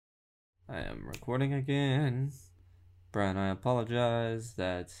I am recording again. Brian, I apologize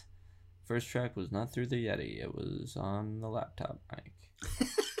that first track was not through the Yeti. It was on the laptop mic.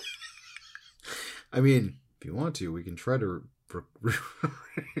 I mean, if you want to, we can try to...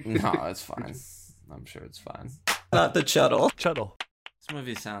 No, it's fine. I'm sure it's fine. Not the Chuddle. Chuddle. This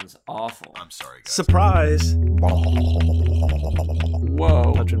movie sounds awful. I'm sorry, guys. Surprise.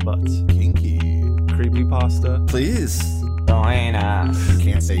 Whoa. Touching butts. Kinky. Creepypasta. Please. Join us. You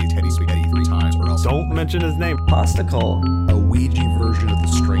can't say Teddy Spaghetti 3 times or else... Don't mention his name. Posticle. A Ouija version of The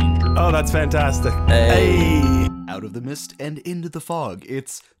Stranger. Oh, that's fantastic. Hey. Out of the mist and into the fog,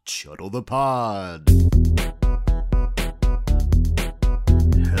 it's Chuddle the Pod.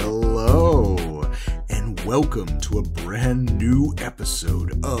 Hello, and welcome to a brand new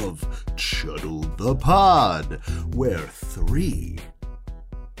episode of Chuddle the Pod, where 3,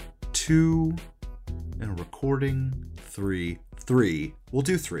 2, and recording 3, we'll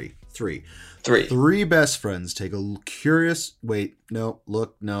do 3. Three best friends take a curious... Wait, no,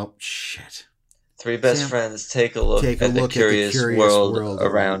 look, no, shit. Three best Sam, friends take a look at the curious world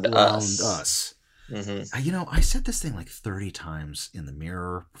around us. Mm-hmm. You know, I said this thing like 30 times in the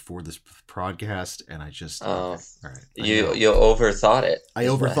mirror before this podcast, and I just... Oh, okay. All right. you overthought it. I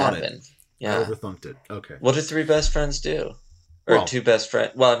overthought it. Yeah. I overthunked it. Okay. What do three best friends do? Or Well, two best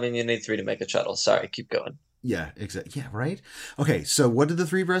friends? Well, I mean, you need three to make a Chuddle. Sorry, keep going. Yeah, exactly. Yeah, right? Okay, so what did the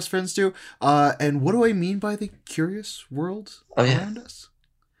three best friends do? And what do I mean by the curious world around us?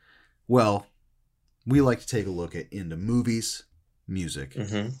 Well, we like to take a look into movies, music,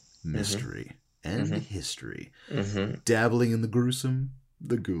 mystery, and history. Mm-hmm. Dabbling in the gruesome,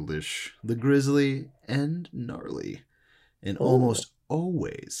 the ghoulish, the grisly, and gnarly. And almost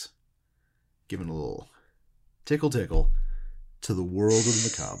always giving a little tickle to the world of the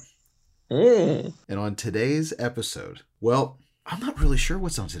macabre. And on today's episode, well, I'm not really sure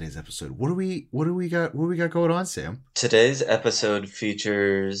what's on today's episode. What do we got going on, Sam? Today's episode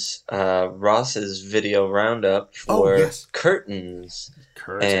features Ross's video roundup for curtains.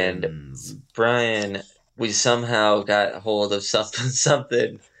 And Brian, we somehow got hold of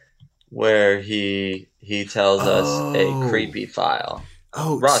something where he tells us a creepy file.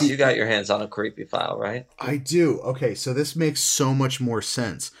 Oh, Ross, you got your hands on a creepy file, right? I do. Okay, so this makes so much more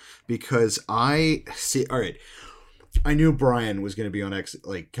sense because I see. All right, I knew Brian was going to be on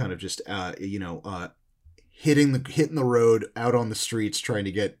kind of just hitting the road out on the streets trying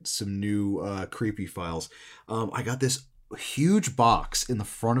to get some new creepy files. I got this huge box in the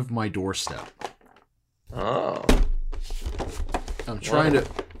front of my doorstep. Oh, I'm trying to.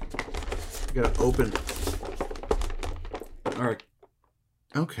 I gotta open. All right.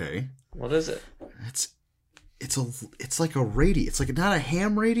 Okay. What is it? It's like a radio. It's like not a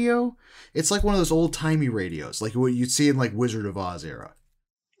ham radio. It's like one of those old timey radios, like what you'd see in like Wizard of Oz era.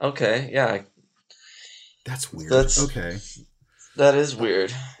 Okay, yeah. That's weird. Okay. That is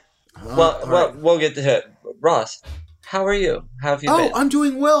weird. We'll get to it. Ross, how are you? How have you been? Oh, I'm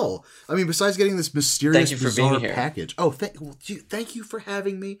doing well. I mean, besides getting this mysterious, bizarre being package. Oh, thank you for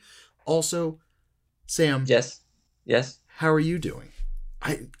having me. Also, Sam. Yes. How are you doing?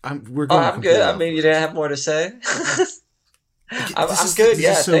 I'm good. I mean, you didn't have more to say. I'm good.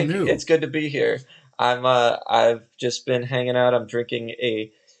 Yeah, thank you. It's good to be here. I've just been hanging out. I'm drinking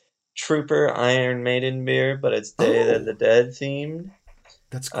a Trooper Iron Maiden beer, but it's Day of the Dead themed.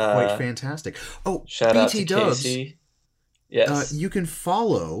 That's quite fantastic. Oh, shout out to Casey. Yes. You can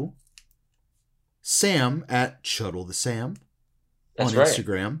follow Sam at Chuddle the Sam on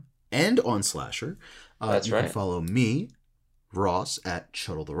Instagram and on Slasher. That's you can follow me, Ross, at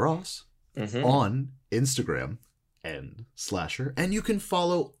Chuddle the Ross on Instagram and Slasher. And you can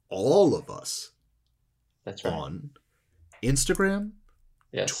follow all of us on Instagram,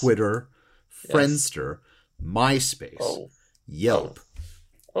 Twitter, Friendster, MySpace, Yelp,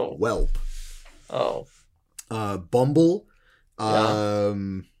 Welp, Bumble.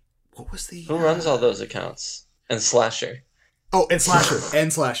 What was the... Who runs all those accounts? And Slasher. Oh, and Slasher.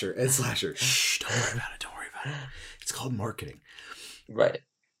 and Slasher. Shh, don't worry about it. It's called marketing. Right.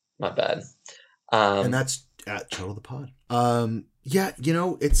 My bad. And that's at Chuddle the Pod. Yeah, you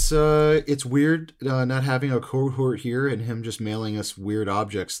know, it's weird not having a cohort here and him just mailing us weird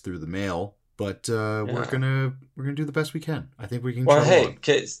objects through the mail. But we're gonna do the best we can. I think we can. Well, hey,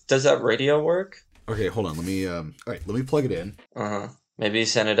 does that radio work? Okay, hold on. Let me plug it in. Maybe he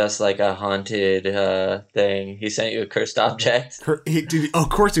sent us like a haunted thing. He sent you a cursed object. Of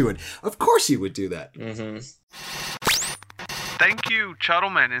course he would. Of course he would do that. Mm-hmm. Thank you,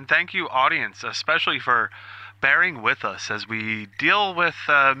 Chuddleman, and thank you, audience, especially for bearing with us as we deal with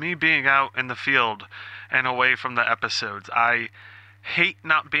me being out in the field and away from the episodes. I hate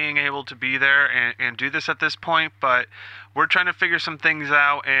not being able to be there and do this at this point, but we're trying to figure some things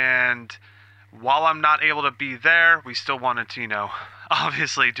out, and while I'm not able to be there, we still wanted to, you know,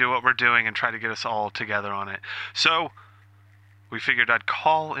 obviously do what we're doing and try to get us all together on it. So we figured I'd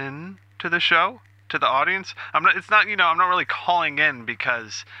call in to the show, to the audience. I'm not really calling in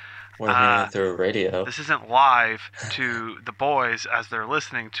because we're hearing it through radio. This isn't live to the boys as they're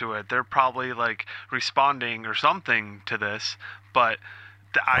listening to it. They're probably like responding or something to this, but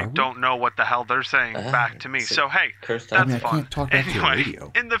I don't know what the hell they're saying back to me. So hey, that's fun. I can't talk back to the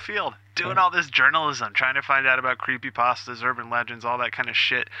radio. In the field, doing all this journalism, trying to find out about creepypastas, urban legends, all that kind of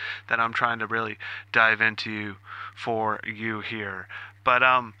shit that I'm trying to really dive into for you here. But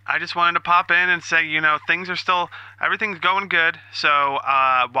I just wanted to pop in and say, you know, everything's going good. So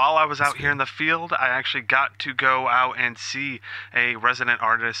while I was out here in the field, I actually got to go out and see a resident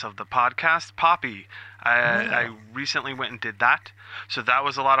artist of the podcast, Poppy. I recently went and did that. So that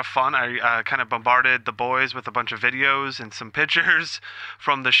was a lot of fun. I kind of bombarded the boys with a bunch of videos and some pictures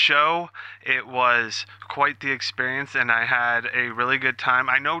from the show. It was quite the experience, and I had a really good time.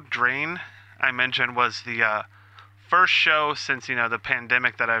 I know Drain, I mentioned, was the first show since, you know, the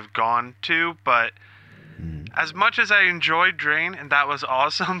pandemic that I've gone to, but as much as I enjoyed Drain and that was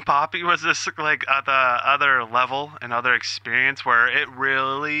awesome, Poppy was this like the other level and other experience where it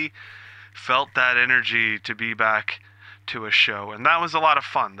really felt that energy to be back to a show, and that was a lot of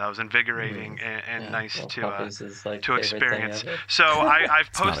fun. That was invigorating and nice to experience. So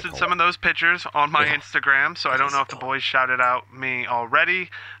I've posted some of those pictures on my Instagram, so I don't know if the boys shouted out me already.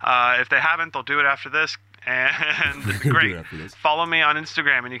 If they haven't, they'll do it after this. And great. Follow me on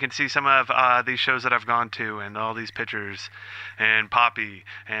Instagram, and you can see some of these shows that I've gone to, and all these pictures, and Poppy,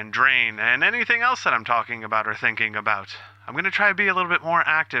 and Drain, and anything else that I'm talking about or thinking about. I'm going to try to be a little bit more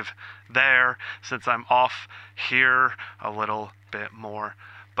active there since I'm off here a little bit more.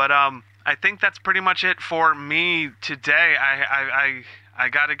 But I think that's pretty much it for me today. I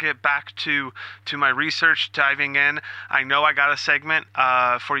got to get back to my research, diving in. I know I got a segment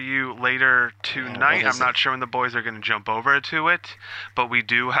for you later tonight. I'm not sure when the boys are going to jump over to it, but we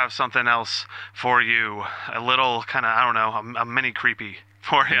do have something else for you. A little kind of, I don't know, a mini creepy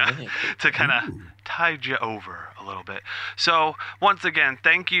for you to kind of tide you over a little bit. So once again,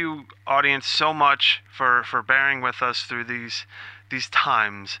 thank you, audience, so much for bearing with us through these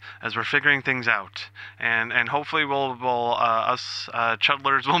times as we're figuring things out, and hopefully us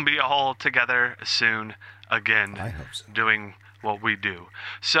Chuddlers will be all together soon again. I hope so. Doing what we do.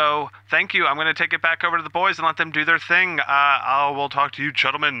 So thank you. I'm going to take it back over to the boys and let them do their thing. I will talk to you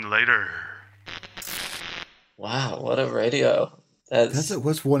gentlemen later. Wow, what a radio.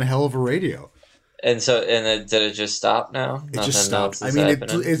 That's one hell of a radio. And did it just stop now? It just stopped. I mean,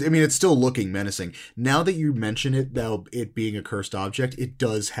 it's still looking menacing. Now that you mention it, now it being a cursed object, it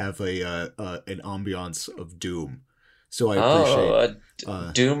does have an ambiance of doom. So I appreciate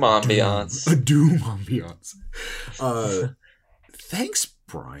a doom ambiance. A doom ambiance. Thanks,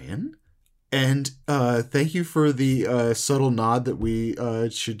 Brian, and thank you for the subtle nod that we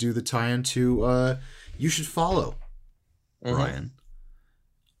should do the tie-in to. You should follow Brian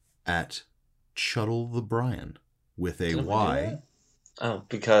at Chuddle the Brian with a Y. Oh,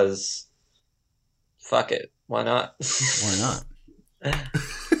 because fuck it. Why not? Why not?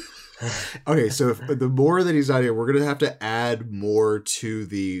 Okay, so the more that he's out here, we're going to have to add more to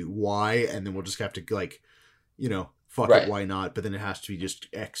the Y, and then we'll just have to, like, you know, fuck it, why not? But then it has to be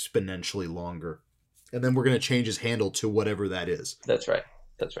just exponentially longer. And then we're going to change his handle to whatever that is. That's right.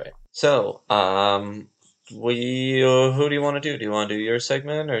 So, who do you want to do? Do you want to do your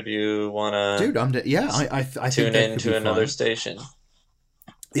segment, or do you want to? Dude, I tune in to another station.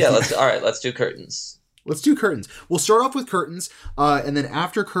 Yeah, let's do curtains. Let's do curtains. We'll start off with curtains, and then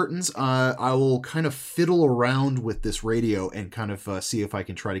after curtains, I will kind of fiddle around with this radio and kind of see if I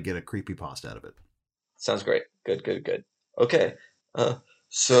can try to get a creepypasta out of it. Sounds great. Good. Okay.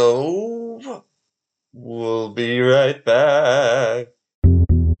 So we'll be right back.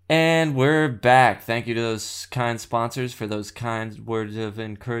 And we're back. Thank you to those kind sponsors for those kind words of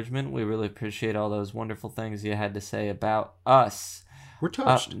encouragement. We really appreciate all those wonderful things you had to say about us. We're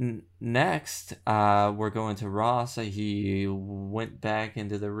touched. Next, we're going to Ross. He went back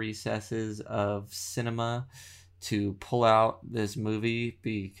into the recesses of cinema to pull out this movie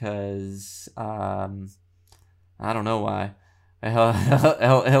because I don't know why.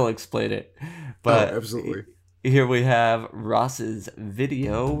 He'll explain it. But absolutely. Here we have Ross's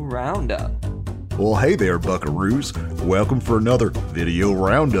video roundup. Well, hey there, buckaroos. Welcome for another video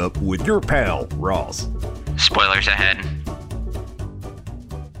roundup with your pal, Ross. Spoilers ahead.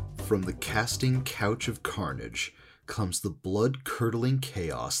 From the casting couch of carnage comes the blood-curdling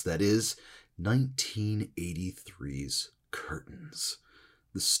chaos that is 1983's Curtains.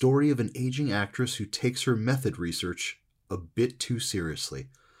 The story of an aging actress who takes her method research a bit too seriously,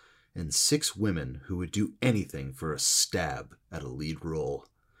 and 6 women who would do anything for a stab at a lead role.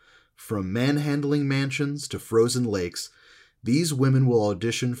 From manhandling mansions to frozen lakes, these women will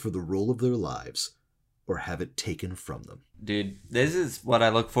audition for the role of their lives, or have it taken from them. Dude, this is what I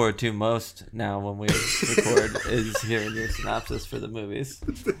look forward to most now when we record, is hearing your synopsis for the movies.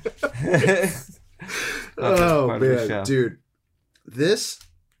 Oh, man, dude. This...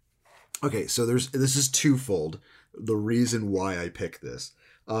 Okay, so this is twofold, the reason why I picked this.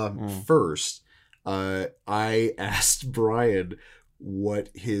 First, I asked Brian what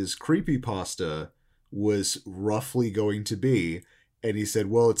his creepypasta was roughly going to be, and he said,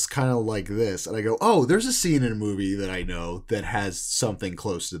 well, it's kind of like this. And I go, oh, there's a scene in a movie that I know that has something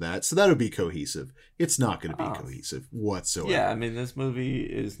close to that, so that would be cohesive. It's not going to be cohesive whatsoever. Yeah, I mean, this movie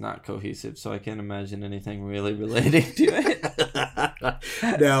is not cohesive, so I can't imagine anything really relating to it.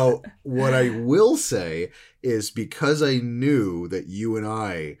 Now, what I will say is, because I knew that you and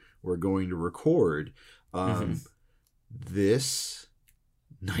I were going to record, this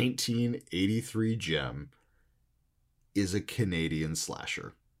 1983 gem is a Canadian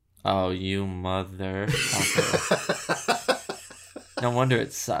slasher. Oh, you mother. Okay. No wonder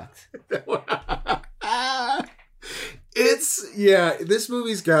it sucked. This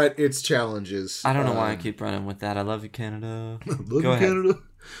movie's got its challenges. I don't know why I keep running with that. I love you, Canada. Love you, Canada.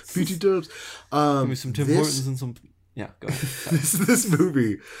 PT Dubs. Give me some Tim Hortons and some... Yeah, go ahead. This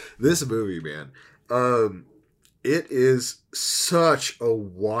movie, man. It is such a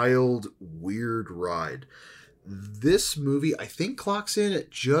wild, weird ride. This movie, I think, clocks in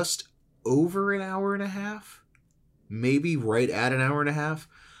at just over an hour and a half. Maybe right at an hour and a half.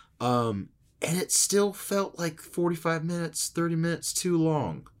 And it still felt like 45 minutes, 30 minutes too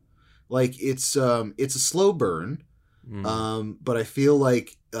long. Like, it's a slow burn. But I feel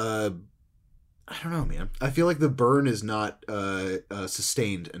like... I don't know, man. I feel like the burn is not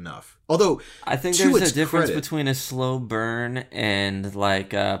sustained enough. Although, I think there's a difference between a slow burn and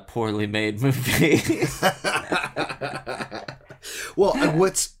like a poorly made movie. Well,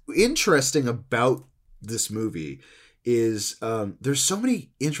 what's interesting about this movie is there's so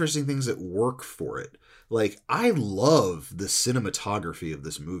many interesting things that work for it. Like, I love the cinematography of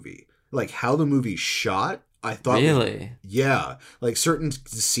this movie. Like, how the movie's shot. I thought, really, yeah, like certain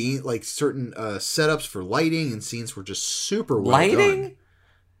setups for lighting and scenes were just super well lighting done.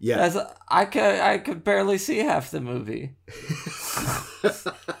 Yeah, I could barely see half the movie.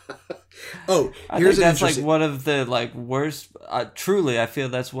 Oh, I think that's like one of the worst. Truly, I feel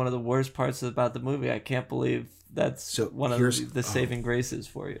that's one of the worst parts about the movie. I can't believe that's one of the saving graces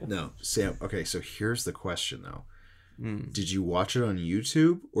for you. No, Sam. Okay, so here's the question though: did you watch it on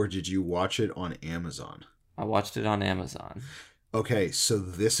YouTube or did you watch it on Amazon? I watched it on Amazon. Okay, so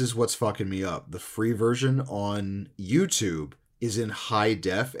this is what's fucking me up. The free version on YouTube is in high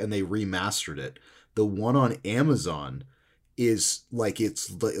def and they remastered it. The one on Amazon is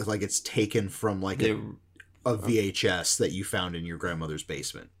it's taken from a VHS that you found in your grandmother's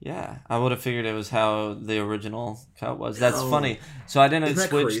basement. Yeah, I would have figured it was how the original cut was. That's funny. So I didn't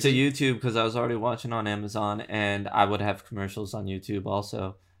switch to YouTube because I was already watching on Amazon, and I would have commercials on YouTube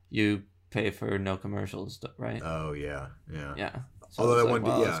also. You pay for no commercials, right? Oh yeah. So although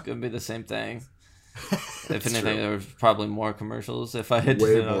it's gonna be the same thing. If anything, there was probably more commercials if I had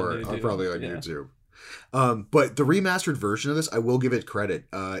way more. Probably on YouTube. But the remastered version of this, I will give it credit.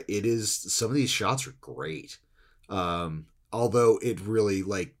 It is, some of these shots are great. Although it really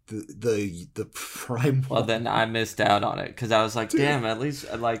the prime. Well, then I missed out on it because I was like, damn, at least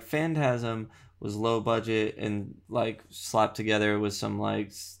Phantasm was low budget and slapped together with some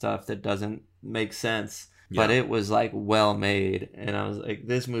stuff that doesn't make sense. Yeah. But it was well made, and I was like,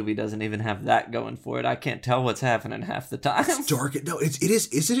 this movie doesn't even have that going for it. I can't tell what's happening half the time. It's dark. No, it is.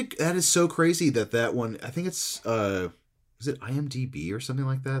 That is so crazy that one. I think it's is it IMDb or something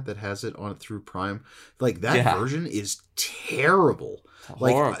like that has it on it through Prime. That version is terrible.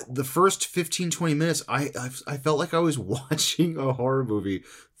 Horrible. The first 15-20 minutes, I felt like I was watching a horror movie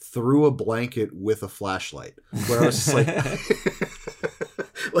through a blanket with a flashlight, where I was just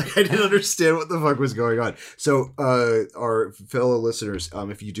I didn't understand what the fuck was going on. So, our fellow listeners,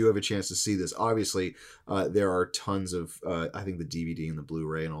 if you do have a chance to see this, obviously, there are tons of, I think the DVD and the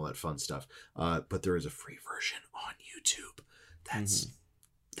Blu-ray and all that fun stuff. But there is a free version on YouTube that's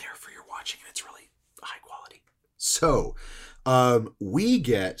there for your watching, and it's really high quality. So, we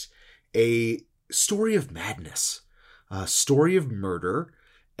get a story of madness, a story of murder,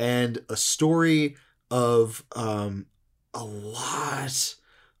 and a story of a lot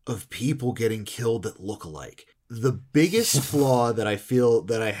of people getting killed that look alike. The biggest flaw that I feel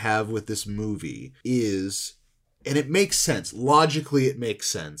that I have with this movie is, and it makes sense. Logically, it makes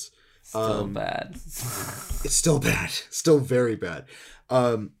sense. Still bad. It's still bad. Still very bad.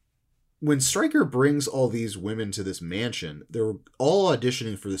 When Stryker brings all these women to this mansion, they're all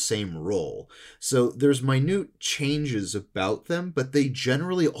auditioning for the same role. So there's minute changes about them, but they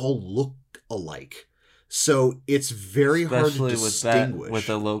generally all look alike. So it's very hard to distinguish. With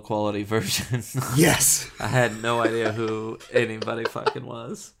the low quality version. Yes. I had no idea who anybody fucking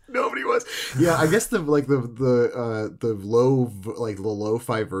was. Nobody was. Yeah, I guess the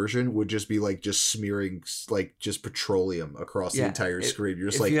lo-fi version would just be like just smearing like just petroleum across the entire screen.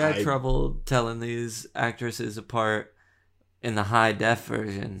 You're just if you had trouble telling these actresses apart in the high def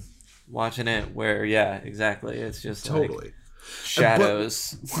version, watching it where exactly, it's just totally like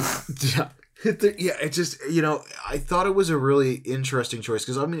shadows. Yeah, it just, I thought it was a really interesting choice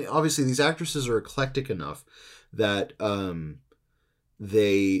because, I mean, obviously these actresses are eclectic enough that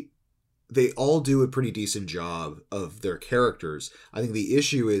they all do a pretty decent job of their characters. I think the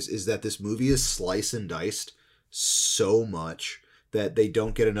issue is that this movie is slice and diced so much that they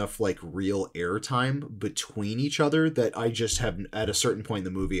don't get enough like real airtime between each other, that I just have, at a certain point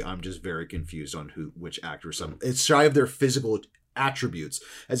in the movie, I'm just very confused on which actress it's shy of their physical attributes,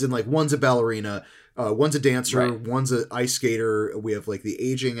 as in like one's a ballerina, one's a dancer, right, one's an ice skater. We have like the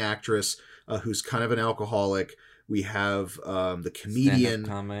aging actress who's kind of an alcoholic. We have the comedian,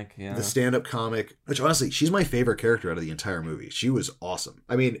 the stand-up comic, which honestly, she's my favorite character out of the entire movie. She was awesome.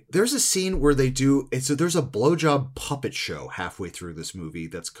 I mean, there's a scene where there's a blowjob puppet show halfway through this movie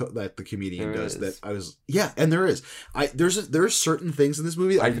that the comedian does. That I was, and there is. There's certain things in this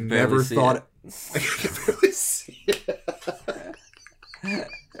movie I've never thought. I can barely see it.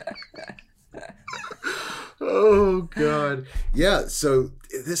 Oh god. Yeah, so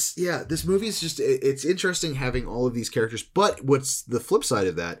this movie is just, it's interesting having all of these characters, but what's the flip side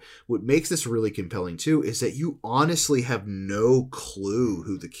of that, what makes this really compelling too, is that you honestly have no clue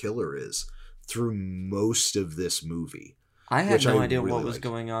who the killer is through most of this movie. I had no idea what was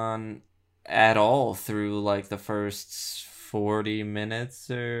going on at all through like the first 40 minutes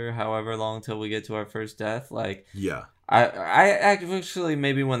or however long till we get to our first death. Like, yeah. I actually,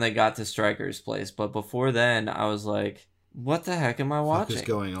 maybe when they got to Stryker's place, but before then, I was like, what the heck am I watching? What is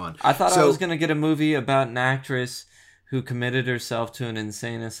going on? I thought I was going to get a movie about an actress who committed herself to an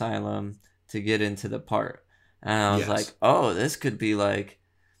insane asylum to get into the part. And I was like, oh, this could be like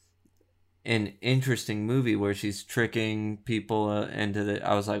an interesting movie where she's tricking people into the...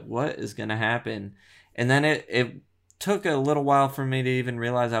 I was like, what is going to happen? And then it took a little while for me to even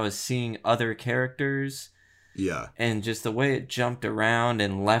realize I was seeing other characters. Yeah. And just the way it jumped around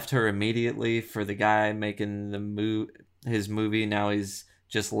and left her immediately for the guy making his movie. Now he's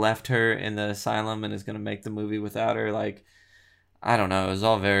just left her in the asylum and is going to make the movie without her. Like, I don't know. It was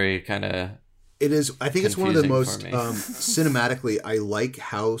all very kind of... It is. I think it's one of the most cinematically, I like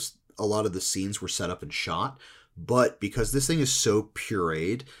how a lot of the scenes were set up and shot. But because this thing is so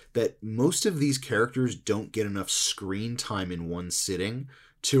pureed that most of these characters don't get enough screen time in one sitting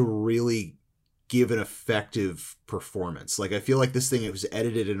to really give an effective performance. Like, I feel like this thing, it was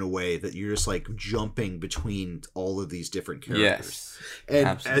edited in a way that you're just like jumping between all of these different characters. Yes, and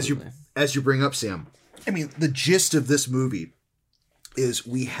absolutely. as you bring up, Sam, I mean, the gist of this movie is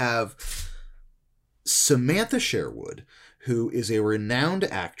we have Samantha Sherwood, who is a renowned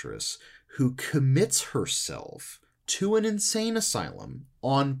actress who commits herself to an insane asylum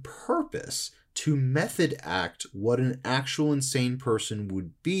on purpose to method act what an actual insane person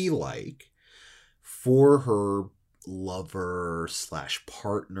would be like for her lover /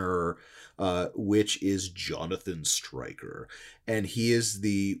 partner, which is Jonathan Stryker. And he is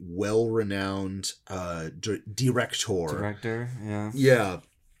the well-renowned director. Yeah. Yeah.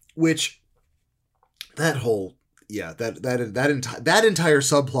 Which, that whole... Yeah, that entire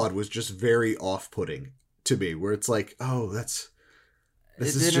subplot was just very off-putting to me, where it's like, oh, this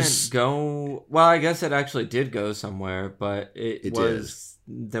didn't just go... Well, I guess it actually did go somewhere, but it was...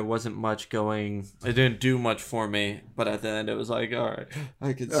 There wasn't much going... It didn't do much for me, but at the end it was like, all right,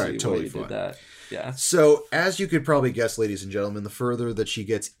 I could see why you did that. Yeah. So, as you could probably guess, ladies and gentlemen, the further that she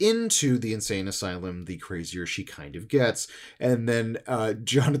gets into the insane asylum, the crazier she kind of gets. And then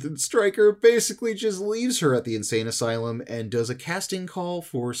Jonathan Stryker basically just leaves her at the insane asylum and does a casting call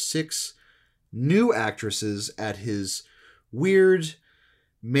for 6 new actresses at his weird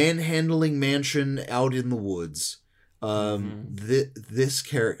manhandling mansion out in the woods. This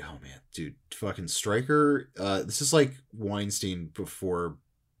character, oh man, dude, fucking Stryker, this is like Weinstein before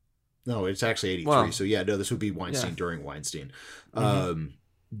No, it's actually 83. Well, so yeah, no, this would be Weinstein during Weinstein.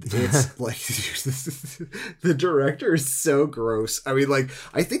 It's like the director is so gross. I mean, like,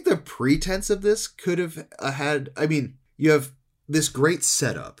 I think the pretense of this could have had, I mean, you have this great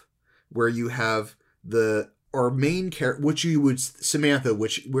setup where you have our main character, Samantha,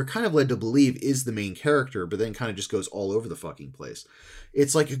 which we're kind of led to believe is the main character, but then kind of just goes all over the fucking place.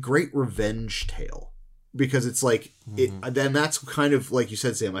 It's like a great revenge tale. Because it's like, then that's kind of, like you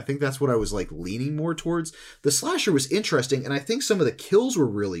said, Sam, I think that's what I was, like, leaning more towards. The slasher was interesting, and I think some of the kills were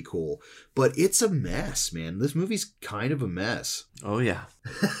really cool, but it's a mess, man. This movie's kind of a mess. Oh, yeah.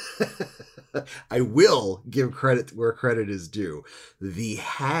 I will give credit where credit is due. The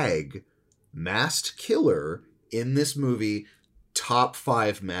hag masked killer in this movie, top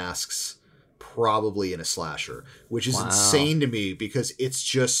 5 masks probably in a slasher, which is insane to me because it's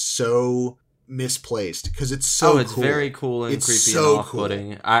just so misplaced because it's so it's cool. Very cool and creepy so and off-putting.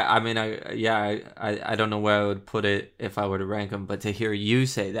 Cool. I don't know where I would put it if I were to rank them, but to hear you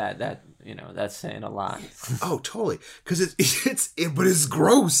say that that's saying a lot. Oh, totally, because but it's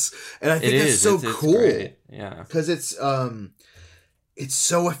gross, and I think it's so cool. Great. Yeah, because it's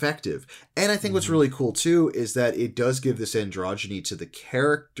so effective, and I think what's really cool too is that it does give this androgyny to the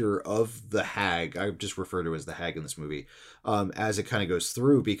character of the hag. I just refer to as the hag in this movie. As it kind of goes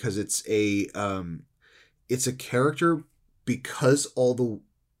through, because it's a character, because all the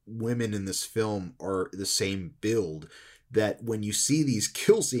women in this film are the same build, that when you see these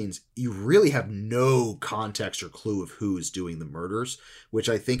kill scenes, you really have no context or clue of who is doing the murders, which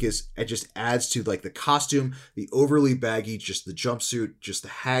I think it just adds to, like, the costume, the overly baggy, just the jumpsuit, just the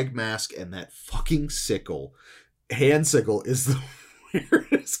hag mask, and that fucking sickle. Hand sickle is the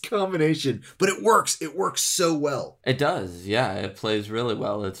weirdest combination, but it works so well. It does, yeah. It plays really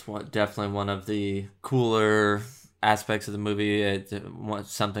well. It's definitely one of the cooler aspects of the movie. It's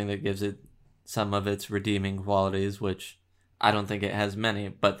something that gives it some of its redeeming qualities, which I don't think it has many,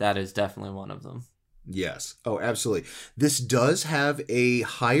 but that is definitely one of them. Yes. Oh, absolutely. This does have a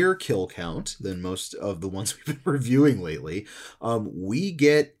higher kill count than most of the ones we've been reviewing lately. We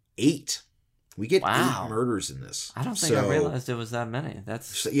get 8. We get 8 murders in this. I don't think I realized it was that many.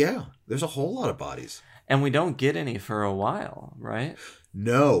 Yeah, there's a whole lot of bodies. And we don't get any for a while, right?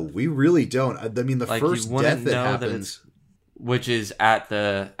 No, we really don't. I mean, the first death that happens, which is at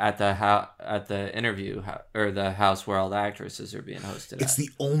the interview or the house where all the actresses are being hosted. It's the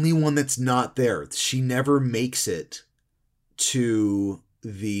only one that's not there. She never makes it to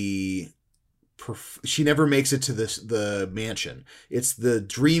the. She never makes it to the mansion. It's the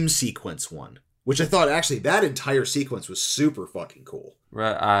dream sequence one, which I thought actually that entire sequence was super fucking cool.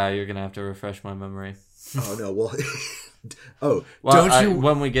 Right, you're gonna have to refresh my memory. Oh no, well, don't you?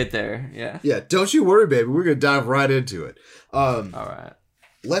 When we get there, yeah, don't you worry, baby. We're gonna dive right into it. All right,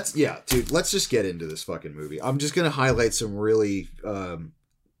 let's just get into this fucking movie. I'm just gonna highlight some really.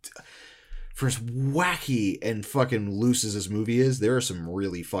 For as wacky and fucking loose as this movie is, there are some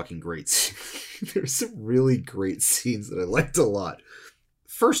really fucking great scenes. There's some really great scenes that I liked a lot.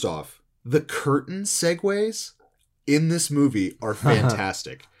 First off, the curtain segues in this movie are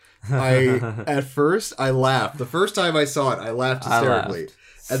fantastic. At first I laughed. The first time I saw it, I laughed hysterically.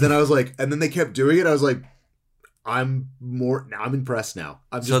 And then I was like, and then they kept doing it. I was like, I'm impressed now.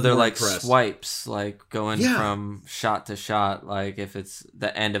 So they're like impressed. Swipes, like going from shot to shot. Like if it's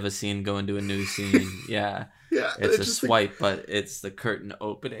the end of a scene going to a new scene. Yeah. Yeah. It's a swipe, but it's the curtain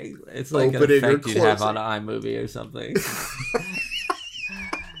opening. It's like an effect you'd have on an iMovie or something.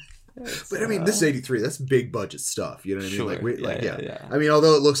 But I mean, this is 83. That's big budget stuff. You know what I mean? Yeah. I mean,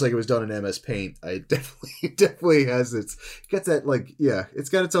 although it looks like it was done in MS Paint, it definitely has it's got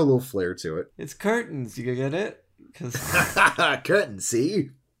its own little flair to it. It's curtains. You get it? Curtains, see?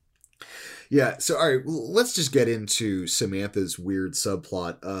 Yeah, so all right, let's just get into Samantha's weird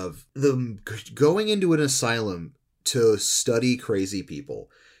subplot of them going into an asylum to study crazy people.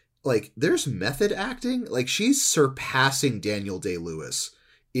 Like, there's method acting. Like, she's surpassing Daniel Day-Lewis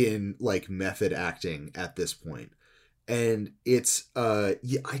in, like, method acting at this point. And it's, I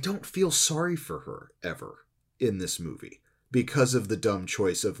don't feel sorry for her ever in this movie because of the dumb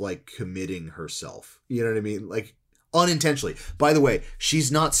choice of, like, committing herself. You know what I mean? Like, unintentionally. By the way, she's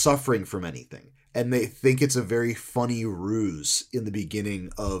not suffering from anything. And they think it's a very funny ruse in the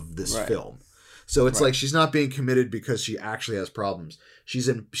beginning of this film. So it's like she's not being committed because she actually has problems. She's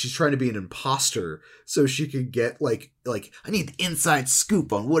trying to be an imposter so she can get like I need the inside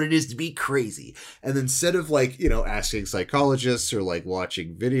scoop on what it is to be crazy. And instead of asking psychologists or like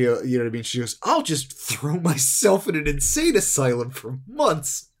watching video, you know what I mean? She goes, I'll just throw myself in an insane asylum for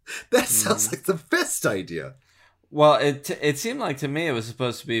months. That sounds like the best idea. Well, it seemed like to me it was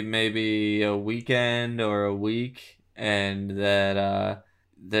supposed to be maybe a weekend or a week, and that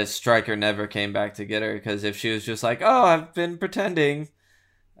the striker never came back to get her, because if she was just like, oh, I've been pretending,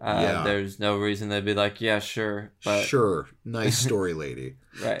 there's no reason they'd be like, yeah, sure. But... Sure. Nice story, lady.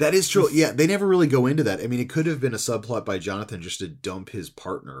 Right. That is true. Yeah, they never really go into that. I mean, it could have been a subplot by Jonathan just to dump his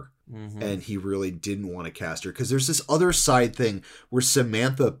partner. Mm-hmm. And he really didn't want to cast her. Because there's this other side thing where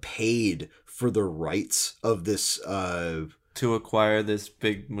Samantha paid for the rights of this... to acquire this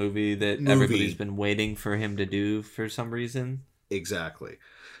big movie that everybody's been waiting for him to do for some reason. Exactly.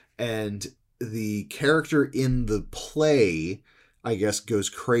 And the character in the play, I guess, goes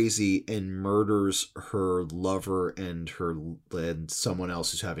crazy and murders her lover and someone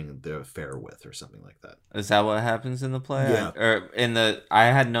else who's having the affair with, or something like that. Is that what happens in the play? Yeah. I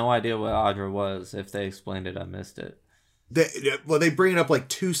had no idea what Audra was. If they explained it, I missed it. They bring it up like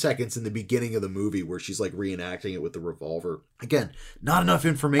 2 seconds in the beginning of the movie where she's like reenacting it with the revolver. Again, not enough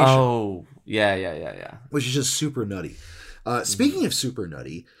information. Oh, yeah. Which is just super nutty. Speaking of super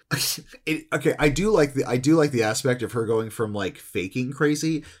nutty, I do like the aspect of her going from like faking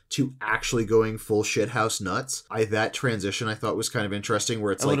crazy to actually going full shithouse nuts. That transition I thought was kind of interesting.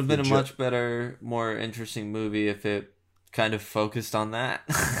 Where it would have been a much better, more interesting movie if it kind of focused on that.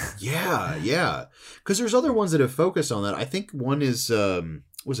 yeah. Because there's other ones that have focused on that. I think one is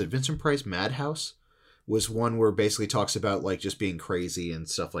was it Vincent Price Madhouse? Was one where it basically talks about like just being crazy and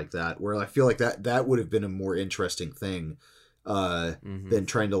stuff like that, where I feel like that would have been a more interesting thing than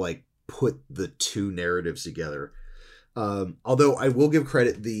trying to like put the two narratives together. Although I will give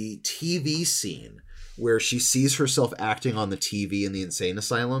credit, the TV scene where she sees herself acting on the TV in the insane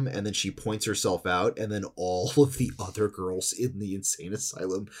asylum and then she points herself out and then all of the other girls in the insane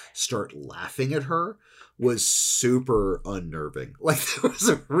asylum start laughing at her was super unnerving. Like, it was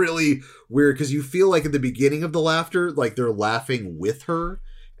a really weird, because you feel like at the beginning of the laughter, like they're laughing with her,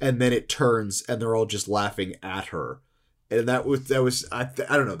 and then it turns and they're all just laughing at her. And that was I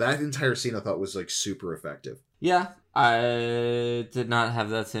don't know, that entire scene I thought was like super effective. Yeah, I did not have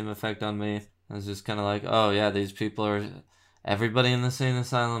that same effect on me. I was just kind of like, oh yeah, these people are, everybody in the insane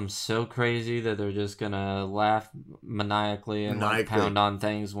asylum is so crazy that they're just gonna laugh maniacally and like pound on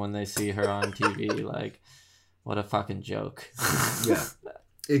things when they see her on TV. Like, what a fucking joke. Yeah.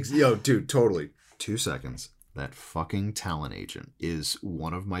 Yo, dude, totally. 2 seconds. That fucking talent agent is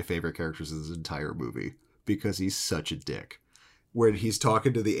one of my favorite characters in this entire movie because he's such a dick. Where he's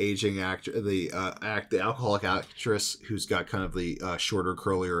talking to the aging actor, the alcoholic actress who's got kind of the shorter,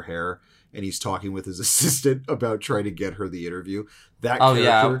 curlier hair, and he's talking with his assistant about trying to get her the interview. That character...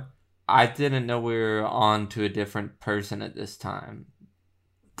 yeah, I didn't know we were on to a different person at this time.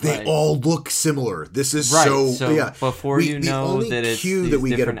 They all look similar. This is right. So yeah. Before you know that it's these that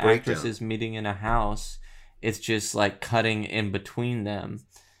we different get actresses meeting in a house, it's just like cutting in between them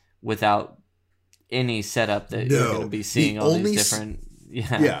without any setup that you're going to be seeing all these different...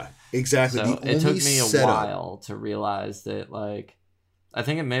 Yeah, exactly. So it took me a while to realize that, like, I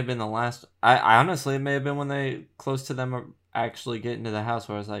think it may have been the last... I honestly, it may have been when they, close to them, actually get into the house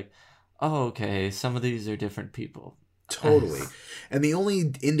where I was like, oh, okay, some of these are different people. Totally. And the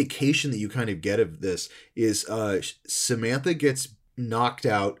only indication that you kind of get of this is Samantha gets knocked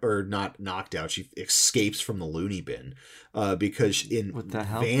out, or not knocked out, she escapes from the loony bin because in with the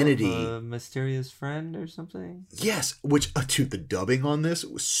help Vanity of a mysterious friend or something. Yes, which dude, the dubbing on this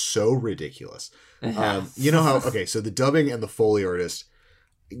was so ridiculous. You know how so the dubbing and the Foley artist,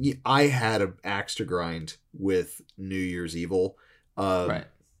 I had an axe to grind with New Year's Evil. Right.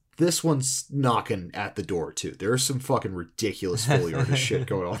 This one's knocking at the door, too. There's some fucking ridiculous Foley artist shit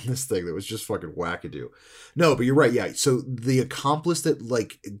going on in this thing that was just fucking wackadoo. No, but you're right, yeah. So the accomplice that,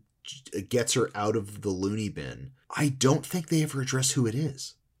 like, gets her out of the loony bin, I don't think they ever address who it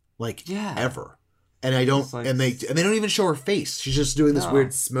is. Like, ever. And I don't, like, and they don't even show her face. She's just doing this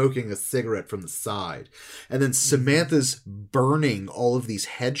weird smoking a cigarette from the side. And then Samantha's burning all of these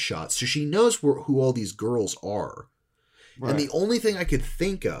headshots, so she knows who all these girls are. Right. And the only thing I could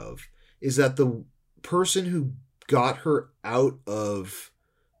think of is that the person who got her out of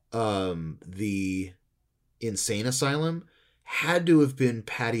the insane asylum had to have been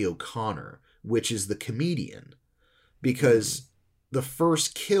Patty O'Connor, which is the comedian. Because the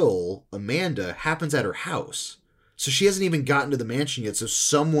first kill, Amanda, happens at her house. So she hasn't even gotten to the mansion yet, so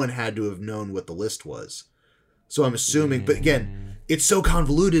someone had to have known what the list was. So I'm assuming, but again, it's so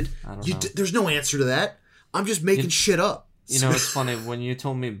convoluted. There's no answer to that. I'm just making shit up. You know, it's funny. When you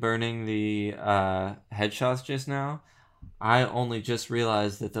told me burning the headshots just now, I only just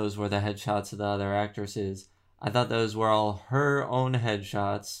realized that those were the headshots of the other actresses. I thought those were all her own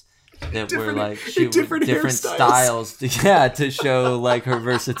headshots that were like different styles to show like her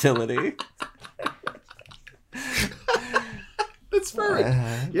versatility. That's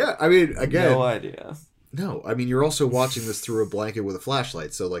perfect. Yeah, I mean, again, no idea. No, I mean, you're also watching this through a blanket with a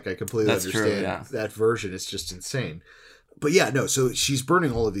flashlight, so like I completely understand that version. It's just insane. But yeah, no, so she's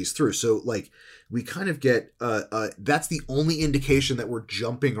burning all of these through. So like we kind of get that's the only indication that we're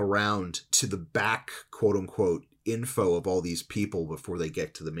jumping around to the back, quote unquote, info of all these people before they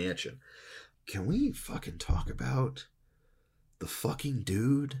get to the mansion. Can we fucking talk about the fucking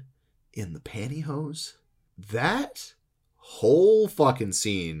dude in the pantyhose? That whole fucking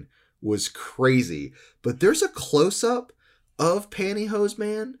scene was crazy. But there's a close-up of Pantyhose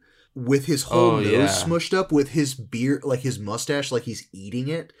Man with his whole nose smushed up, with his beard, like his mustache, like he's eating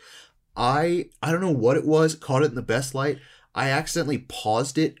it. I don't know what it was, caught it in the best light. I accidentally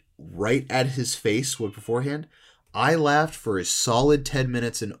paused it right at his face beforehand. I laughed for a solid 10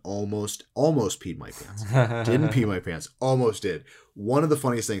 minutes and almost peed my pants. Didn't pee my pants. Almost did. One of the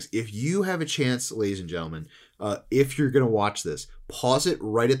funniest things, if you have a chance, ladies and gentlemen, if you're going to watch this, pause it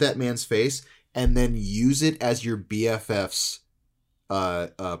right at that man's face and then use it as your BFF's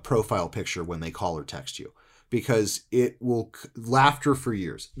profile picture when they call or text you. Because it will laughter for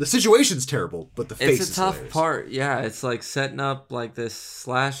years. The situation's terrible, but the face is It's a tough hilarious. part. Yeah, it's like setting up like this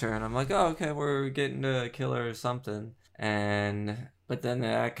slasher, and I'm like, oh, okay, we're getting to a killer or something. But then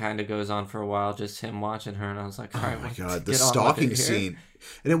that kind of goes on for a while, just him watching her, and I was like, all right, oh my god, the stalking scene.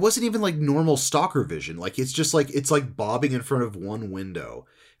 And it wasn't even like normal stalker vision. Like it's just like it's like bobbing in front of one window,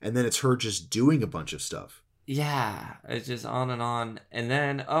 and then it's her just doing a bunch of stuff. Yeah, it's just on, and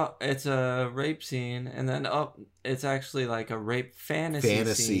then it's a rape scene, and then it's actually like a rape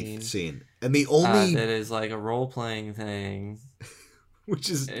fantasy scene. And the only that is like a role playing thing, which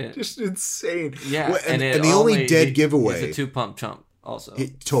is just insane. Yeah, and the only dead giveaway is a 2-pump chump. Also,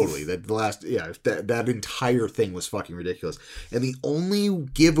 totally that entire thing was fucking ridiculous. And the only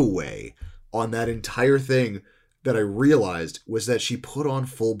giveaway on that entire thing that I realized was that she put on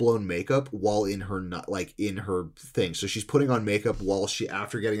full-blown makeup while in her thing. So she's putting on makeup while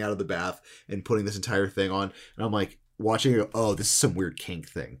after getting out of the bath and putting this entire thing on. And I'm like watching it, oh, this is some weird kink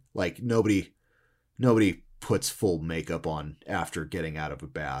thing. Like nobody puts full makeup on after getting out of a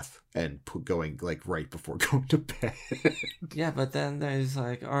bath and going like right before going to bed. Yeah, but then there's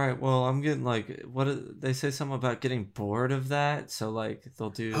like, all right, well, I'm getting like, they say something about getting bored of that, so like they'll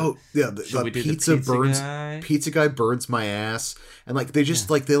do. Oh yeah, the pizza guy burns my ass, and like they just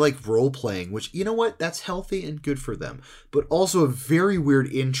they like role playing, which you know what, that's healthy and good for them, but also a very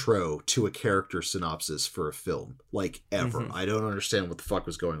weird intro to a character synopsis for a film like ever. I don't understand what the fuck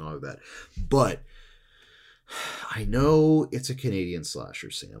was going on with that, but. I know it's a Canadian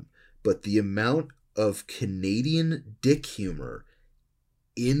slasher, Sam, but the amount of Canadian dick humor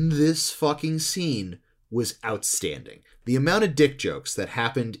in this fucking scene was outstanding. The amount of dick jokes that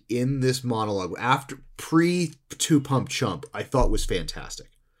happened in this monologue after pre-2-pump chump, I thought was fantastic.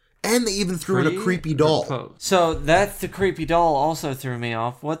 And they even threw in a creepy doll. So that's the creepy doll also threw me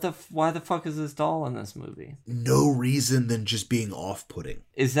off. Why the fuck is this doll in this movie? No reason than just being off-putting.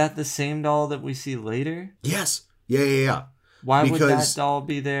 Is that the same doll that we see later? Yes. Yeah. Why would that doll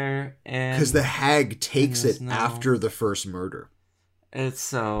be there? Because the hag takes it after the first murder. It's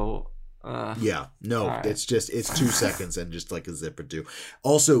so... yeah. No, right. It's 2 seconds and just like a zip or two.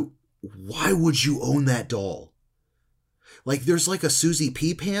 Also, why would you own that doll? Like, there's like a Susie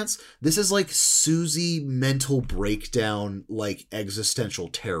P Pants. This is like Susie mental breakdown, like existential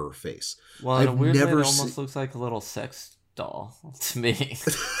terror face. Well, in a weird way, it almost looks like a little sex doll to me.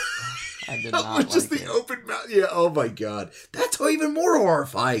 I did not like just the open mouth. Yeah. Oh my god, that's even more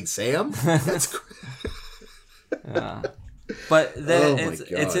horrifying, Sam. That's yeah. But then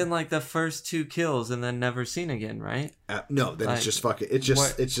it's in like the first 2 kills and then never seen again, right? No, then it's just fucking. It's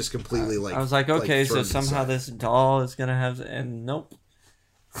just completely like. I was like, okay, so somehow this doll is gonna have, and nope.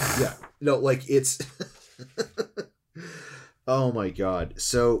 Yeah, no, like it's. Oh my god!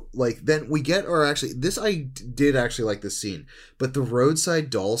 So like then we get, or actually, this I did actually like this scene, but the roadside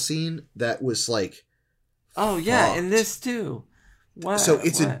doll scene that was like. Oh yeah, and this too. What? So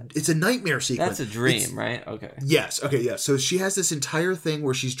it's a nightmare sequence. That's a dream, right? Okay. Yes. Okay. Yeah. So she has this entire thing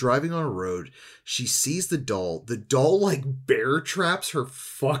where she's driving on a road. She sees the doll. The doll like bear traps her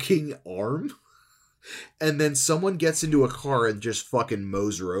fucking arm, and then someone gets into a car and just fucking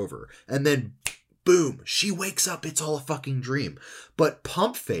mows her over. And then, boom! She wakes up. It's all a fucking dream. But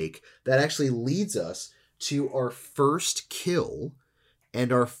pump fake that actually leads us to our first kill,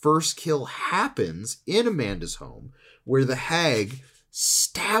 and our first kill happens in Amanda's home, where the hag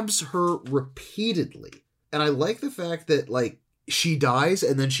stabs her repeatedly. And I like the fact that, like, she dies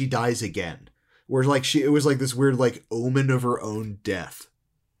and then she dies again. Where like it was like this weird like omen of her own death,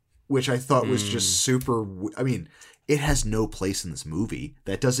 which I thought was just super. I mean, it has no place in this movie.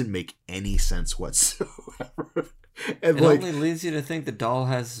 That doesn't make any sense whatsoever. And it only leads you to think the doll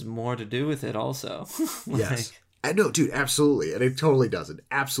has more to do with it also. Yes. I know, dude, absolutely. And it totally doesn't.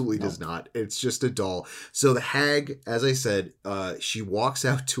 Absolutely does not. It's just a doll. So the hag, as I said, she walks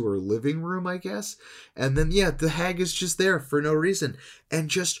out to her living room, I guess. And then, the hag is just there for no reason. And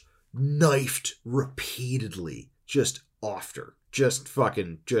just knifed repeatedly. Just offed her. Just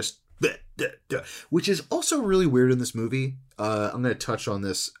fucking, just... Which is also really weird in this movie. I'm going to touch on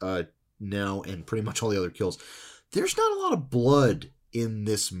this now and pretty much all the other kills. There's not a lot of blood in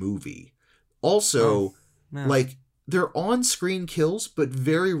this movie. Also... No. Like, they're on-screen kills, but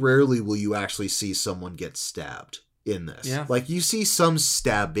very rarely will you actually see someone get stabbed in this. Yeah. Like, you see some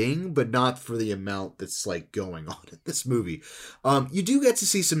stabbing, but not for the amount that's, like, going on in this movie. You do get to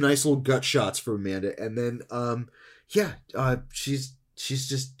see some nice little gut shots for Amanda, and then, she's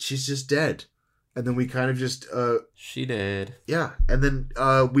just dead. And then we kind of just... she did. Yeah, and then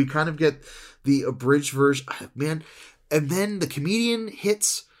we kind of get the abridged version. Man, and then the comedian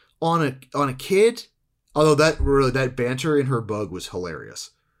hits on a kid... Although that banter in her bug was hilarious,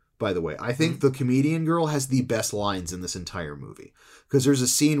 by the way. I think the comedian girl has the best lines in this entire movie. Because there's a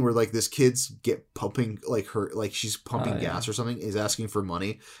scene where, like, this kid's pumping, like, her, like, she's pumping gas or something, is asking for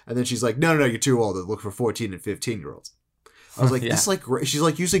money. And then she's like, no, you're too old to look for 14 and 15-year-olds. I was like, this, like, she's,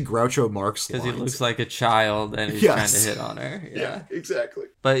 like, using Groucho Marx lines. Because he looks like a child and he's trying to hit on her. Yeah, exactly.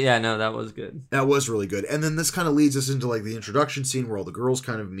 But, no, that was good. That was really good. And then this kind of leads us into, like, the introduction scene where all the girls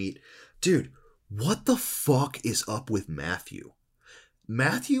kind of meet. Dude. What the fuck is up with Matthew?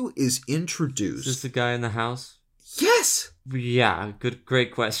 Matthew is introduced... Is this the guy in the house? Yes! Yeah,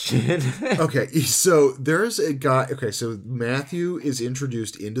 great question. Okay, so there's a guy... Okay, so Matthew is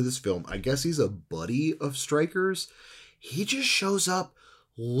introduced into this film. I guess he's a buddy of Stryker's. He just shows up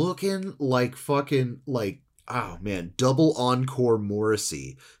looking like fucking, like, oh man, double encore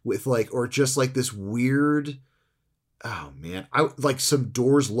Morrissey with, like, or just like this weird... Oh, man. Like some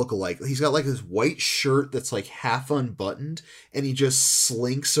Doors look-alike. He's got like this white shirt that's like half unbuttoned and he just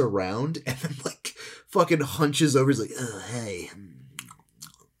slinks around and then like fucking hunches over. He's like, oh, hey.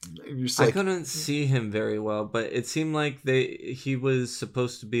 I couldn't see him very well, but it seemed like he was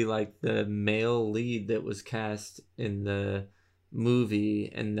supposed to be like the male lead that was cast in the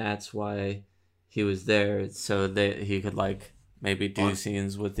movie, and that's why he was there, so that he could like maybe do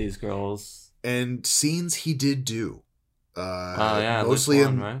scenes with these girls. And scenes he did do. Mostly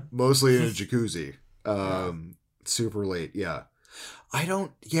in a jacuzzi. Super late. Yeah.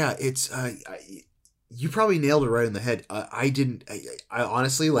 It's you probably nailed it right in the head. I didn't. I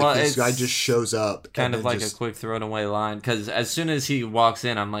honestly this guy just shows up. Kind of like a quick thrown away line, because as soon as he walks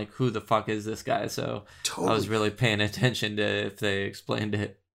in, I'm like, who the fuck is this guy? So totally. I was really paying attention to if they explained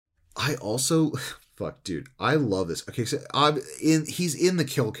it. I also. Fuck, dude, I love this. Okay, so he's in the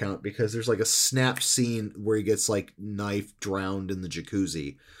kill count because there's like a snap scene where he gets like knife drowned in the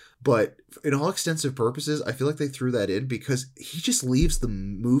jacuzzi. But in all extensive purposes, I feel like they threw that in because he just leaves the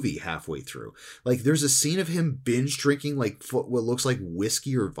movie halfway through. Like there's a scene of him binge drinking like what looks like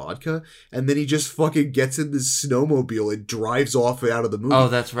whiskey or vodka, and then he just fucking gets in this snowmobile and drives off out of the movie. Oh,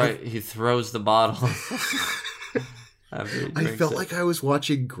 that's right. He throws the bottle. I felt like I was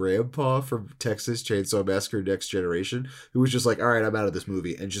watching Grandpa from Texas Chainsaw Massacre Next Generation, who was just like, all right, I'm out of this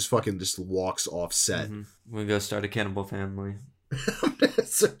movie, and just fucking just walks off set. Mm-hmm. We're going to start a cannibal family.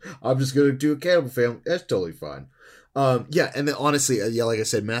 I'm just going to do a cannibal family. That's totally fine. And then honestly, like I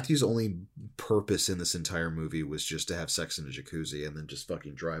said, Matthew's only purpose in this entire movie was just to have sex in a jacuzzi and then just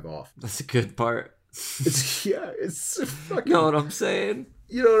fucking drive off. That's a good part. It's fucking... You know what I'm saying?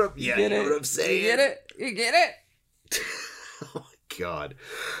 You know what I'm saying? You get it? You get it? Oh god.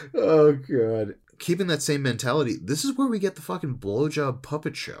 Keeping that same mentality, this is where we get the fucking blowjob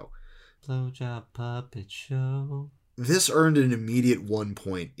puppet show. Blowjob puppet show. This earned an immediate 1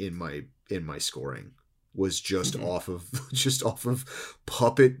 point in my scoring. Was just off of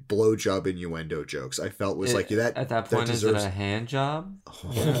puppet blowjob innuendo jokes. I felt was like that. At that point, is it a hand job?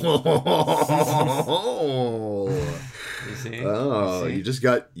 You see? Oh, you just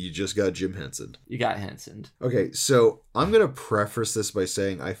got Jim Henson. You got Henson. Okay, so I'm gonna preface this by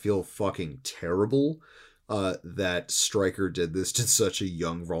saying I feel fucking terrible that Stryker did this to such a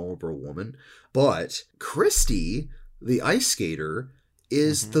young, vulnerable woman. But Christy, the ice skater,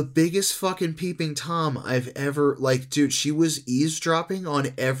 is the biggest fucking peeping Tom I've ever... Like, dude, she was eavesdropping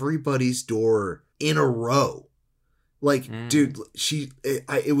on everybody's door in a row. Like, dude,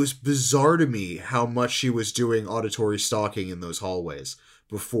 it was bizarre to me how much she was doing auditory stalking in those hallways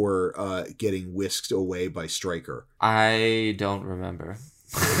before getting whisked away by Stryker. I don't remember.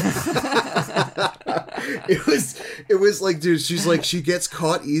 it was like, dude, she gets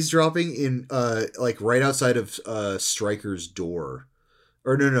caught eavesdropping in like right outside of Stryker's door.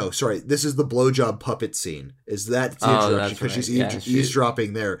 Or no, sorry. This is the blowjob puppet scene. Is that the introduction? Because she's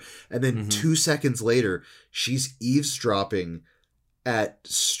eavesdropping there. And then 2 seconds later, she's eavesdropping at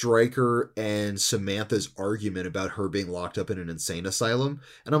Stryker and Samantha's argument about her being locked up in an insane asylum.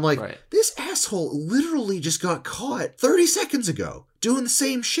 And I'm like, this asshole literally just got caught 30 seconds ago doing the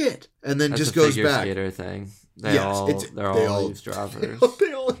same shit. And then just goes back. Skater thing. They're all eavesdroppers.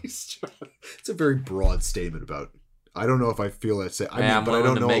 They all eavesdrop. It's a very broad statement about... I don't know if I feel that. But I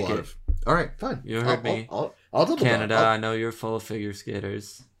don't know a lot of. All right, fine. You heard me. I'll Canada, I know you're full of figure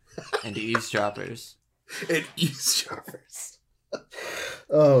skaters and eavesdroppers.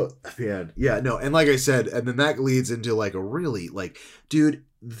 Oh man, yeah, no, and like I said, and then that leads into like a really like, dude,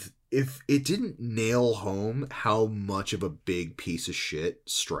 if it didn't nail home how much of a big piece of shit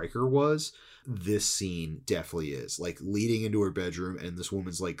Stryker was. This scene definitely is like leading into her bedroom, and this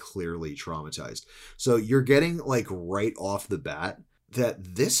woman's like clearly traumatized. So you're getting like right off the bat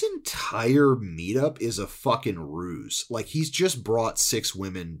that this entire meetup is a fucking ruse. Like he's just brought 6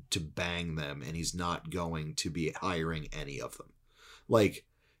 women to bang them, and he's not going to be hiring any of them. Like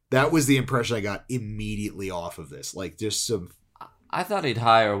that was the impression I got immediately off of this. Like just some. I thought he'd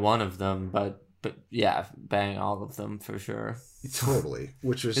hire one of them, but yeah, bang all of them for sure. Totally,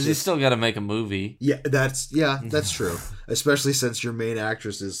 which was because he's still got to make a movie. Yeah, that's true. Especially since your main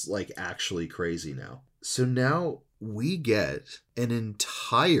actress is like actually crazy now. So now we get an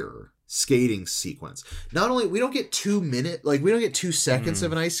entire skating sequence. Not only we don't get 2 minutes, like we don't get 2 seconds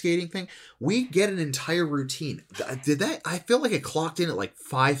of an ice skating thing. We get an entire routine. I feel like it clocked in at like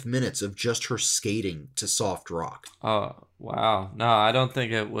 5 minutes of just her skating to Soft Rock. Oh wow! No, I don't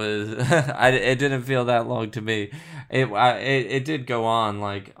think it was. It didn't feel that long to me. It did go on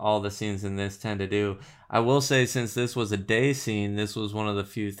like all the scenes in this tend to do. I will say, since this was a day scene, this was one of the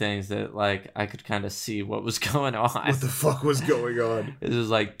few things that like I could kind of see what was going on. What the fuck was going on? This was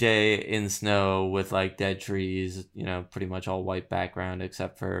like day in snow with like dead trees, you know, pretty much all white background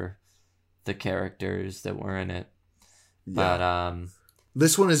except for the characters that were in it. Yeah. But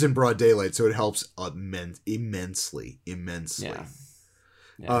this one is in broad daylight, so it helps immensely. Yeah.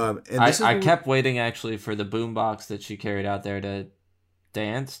 And I kept waiting actually for the boombox that she carried out there to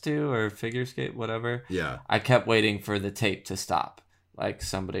dance to or figure skate, whatever. Yeah. I kept waiting for the tape to stop, like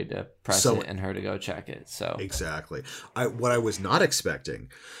somebody to press it and her to go check it. So exactly. What I was not expecting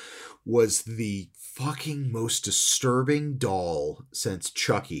was the fucking most disturbing doll since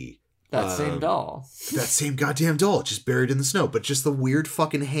Chucky. That same doll. That same goddamn doll, just buried in the snow. But just the weird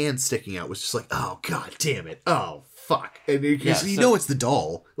fucking hand sticking out was just like, oh, god damn it. Oh, fuck. And you know it's the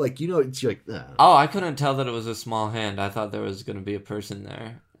doll. Like, you know, it's like... Oh, I couldn't tell that it was a small hand. I thought there was going to be a person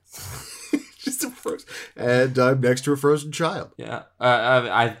there. Just a frozen... And I'm next to a frozen child. Yeah.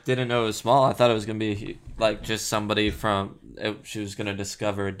 I didn't know it was small. I thought it was going to be, like, just somebody from... She was going to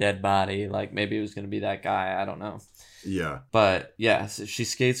discover a dead body. Like, maybe it was going to be that guy. I don't know. Yeah. But yeah, so she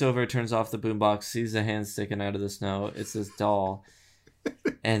skates over, turns off the boombox, sees the hand sticking out of the snow. It's this doll.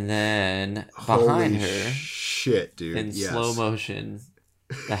 And then behind her, shit, dude, in slow motion,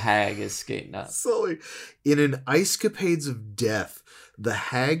 the hag is skating up. Slowly. In an Ice Capades of Death, the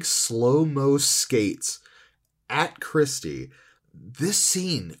hag slow-mo skates at Christy. This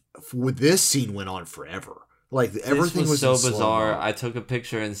scene went on forever. Like everything was so bizarre. I took a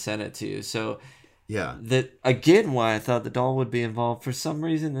picture and sent it to you. So yeah, that again, why I thought the doll would be involved. For some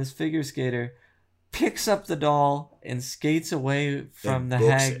reason, this figure skater picks up the doll and skates away from the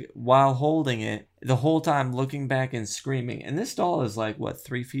hag while holding it the whole time, looking back and screaming. And this doll is like, what,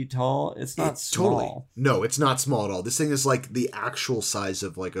 3 feet tall? It's not small. Totally. No, it's not small at all. This thing is like the actual size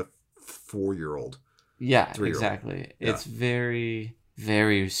of like a 4-year-old. Yeah, exactly. Yeah. It's very,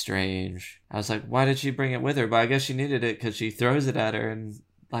 very strange. I was like, why did she bring it with her? But I guess she needed it because she throws it at her and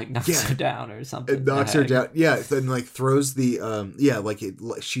like knocks her down or something. It knocks her down. Yeah, then like throws the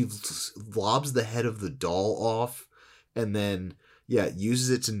she lobs the head of the doll off, and then uses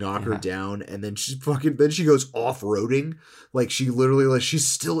it to knock her down, and then she goes off-roading. Like she literally, like, she's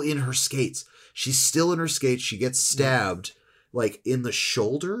still in her skates. She gets stabbed like in the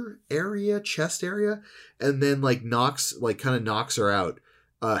shoulder area, chest area, and then like knocks her out,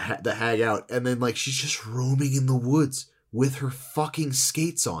 the hag out, and then like she's just roaming in the woods with her fucking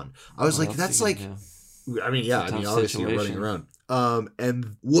skates on. I was like, that's like, I mean, yeah, I mean, obviously you're running around.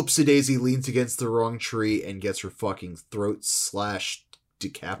 And Whoopsie-Daisy leans against the wrong tree and gets her fucking throat slashed,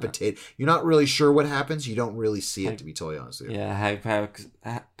 decapitated. You're not really sure what happens. You don't really see it, to be totally honest with you. Yeah, Hag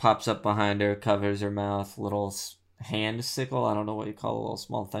pops up behind her, covers her mouth, little hand sickle, I don't know what you call a little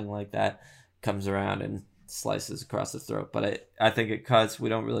small thing like that, comes around and slices across the throat. But I think it cuts. We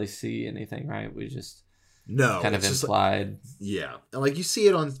don't really see anything, right? We just kind of implied. Yeah. Like you see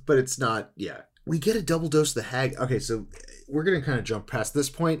it on, but it's not, yeah. We get a double dose of the Hag. Okay, so we're going to kind of jump past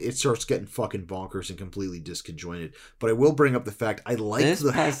this point. It starts getting fucking bonkers and completely disconjointed. But I will bring up the fact I like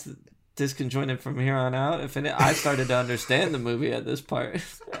past disconjointed from here on out. I started to understand the movie at this part.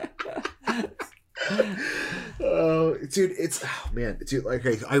 Oh, dude, dude,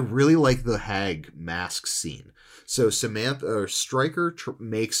 like I really like the Hag mask scene. So Stryker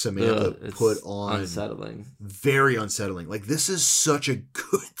makes Samantha put on unsettling, very unsettling. Like this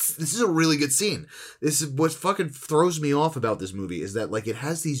is a really good scene. This is what fucking throws me off about this movie is that like it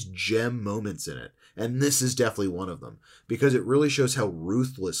has these gem moments in it, and this is definitely one of them because it really shows how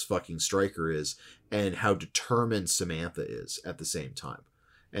ruthless fucking Stryker is and how determined Samantha is at the same time,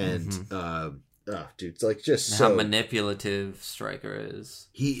 and dude, it's like just how manipulative Stryker is.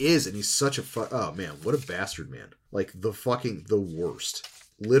 He is, and he's such a oh man, what a bastard, man! Like the worst,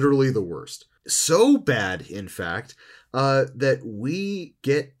 literally the worst. So bad, in fact, that we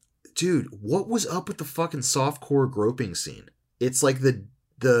get, dude. What was up with the fucking softcore groping scene? It's like the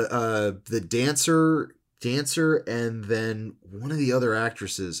dancer and then one of the other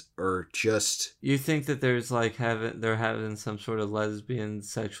actresses are just... You think that there's like they're having some sort of lesbian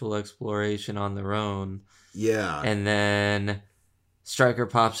sexual exploration on their own. Yeah. And then Stryker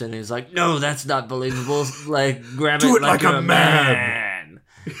pops in and he's like, no, that's not believable. Like, grab it like a man.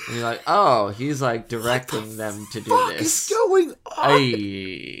 And you're like, oh, he's like directing them to do this. What is going on?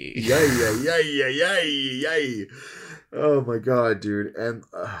 Yay. Oh my god, dude. And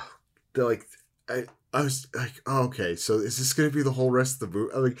they're like... I was like, oh, okay, so is this going to be the whole rest of the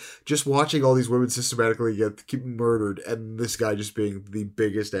movie? Like, just watching all these women systematically keep murdered, and this guy just being the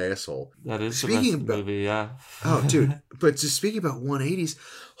biggest asshole. That is the rest of the movie, yeah. Oh, dude, but just speaking about 180s,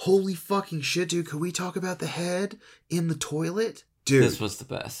 holy fucking shit, dude, could we talk about the head in the toilet? Dude. This was the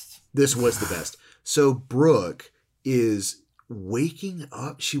best. So Brooke is waking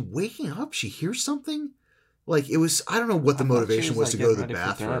up. She hears something? Like, it was, I don't know what the motivation was to go to the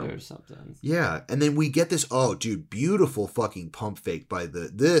bathroom. Or something. Yeah, and then we get this, oh, dude, beautiful fucking pump fake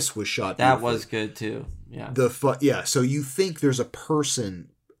this was shot That was good, too. Yeah. So you think there's a person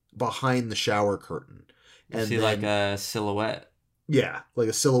behind the shower curtain. And see, like a silhouette. Yeah, like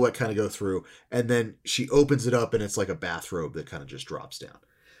a silhouette kind of go through, and then she opens it up, and it's like a bathrobe that kind of just drops down.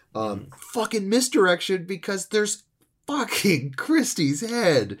 Fucking misdirection, because there's fucking Christie's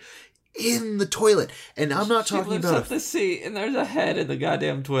head in the toilet, and I'm not talking about up the seat and there's a head in the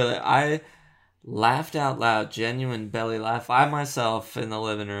goddamn toilet. I laughed out loud, genuine belly laugh. I myself in the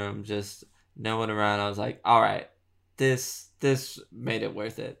living room, just no one around. I was like, all right, this made it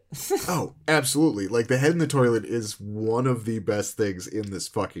worth it. Oh, absolutely. Like the head in the toilet is one of the best things in this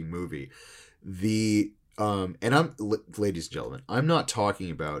fucking movie. And ladies and gentlemen, I'm not talking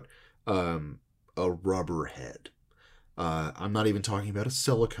about a rubber head. I'm not even talking about a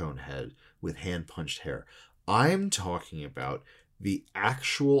silicone head with hand-punched hair. I'm talking about the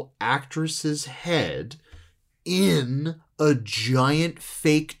actual actress's head in a giant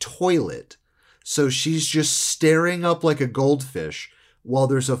fake toilet. So she's just staring up like a goldfish while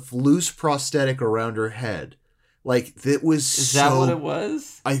there's a loose prosthetic around her head. Like, that was Is that what it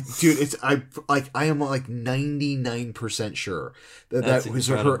was? I am like 99% sure that was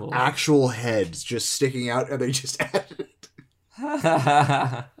her actual head just sticking out, and they just added it.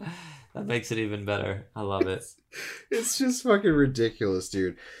 That makes it even better. I love it. It's just fucking ridiculous,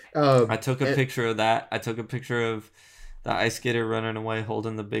 dude. I took a picture of that. I took a picture of the ice skater running away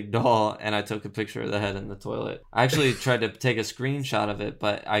holding the big doll, and I took a picture of the head in the toilet. I actually tried to take a screenshot of it,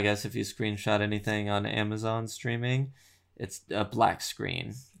 but I guess if you screenshot anything on Amazon streaming, it's a black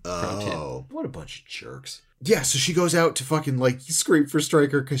screen. Oh, what a bunch of jerks. Yeah, so she goes out to fucking, like, scream for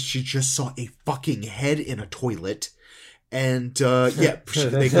Stryker because she just saw a fucking head in a toilet. And,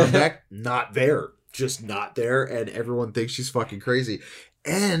 they come back, not there. Just not there, and everyone thinks she's fucking crazy.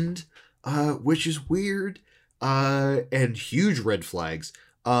 And, which is weird, and huge red flags,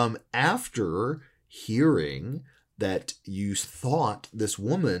 after hearing that you thought this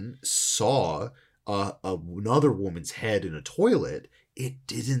woman saw another woman's head in a toilet, it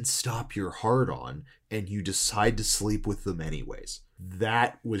didn't stop your heart on and you decide to sleep with them anyways.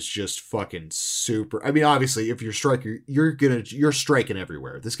 That was just fucking super. I mean, obviously, if you're striker, you're striking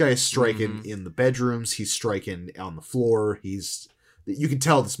everywhere. This guy is striking in the bedrooms. He's striking on the floor. You can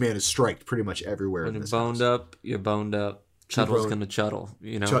tell this man is striked pretty much everywhere. When you're boned up, you're boned up. Chuddle's gonna chuddle,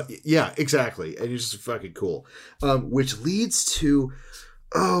 you know? Yeah, exactly. And it's just fucking cool. Which leads to,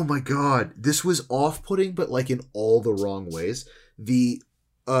 oh my god, this was off-putting, but like in all the wrong ways. The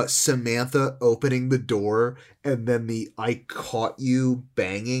Samantha opening the door and then the "I caught you"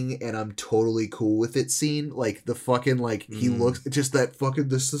 banging and I'm totally cool with it scene. Like the fucking like he looks just that fucking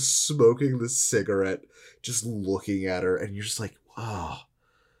this is smoking the cigarette, just looking at her, and you're just like, oh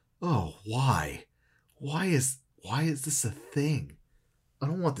why is this a thing? I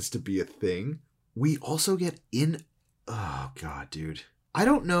don't want this to be a thing. We also get in, oh god, dude, I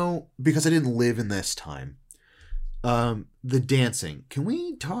don't know because I didn't live in this time. The dancing. Can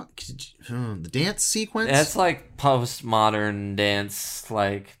we talk? The dance sequence? That's like postmodern dance,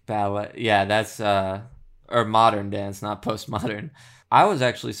 like ballet. Yeah, that's or modern dance, not postmodern. I was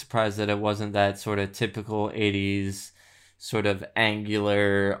actually surprised that it wasn't that sort of typical 80s sort of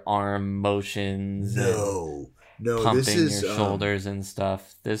angular arm motions. No, pumping this is your shoulders and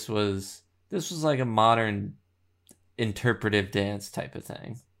stuff. This was like a modern interpretive dance type of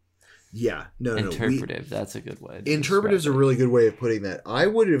thing. Yeah, no. Interpretive, that's a good way. Interpretive is a really good way of putting that. I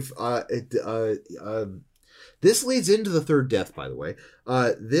would have. This leads into the third death, by the way.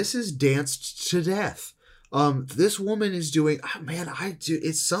 This is danced to death. This woman is doing. Oh, man,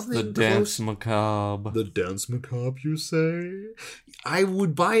 it's something. The dance macabre. The dance macabre, you say? I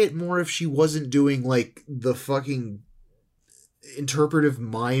would buy it more if she wasn't doing like the fucking interpretive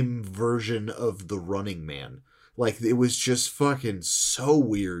mime version of the Running Man. Like it was just fucking so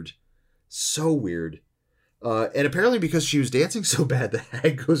weird. So weird. And apparently because she was dancing so bad, the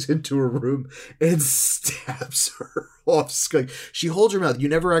hag goes into her room and stabs her off. She holds her mouth. You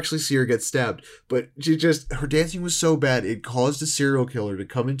never actually see her get stabbed, but her dancing was so bad, it caused a serial killer to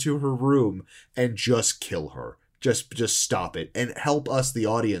come into her room and just kill her. Just stop it and help us, the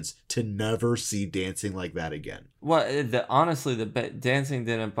audience, to never see dancing like that again. Well, honestly, the dancing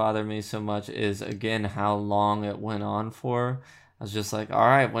didn't bother me so much is, again, how long it went on for. I was just like, all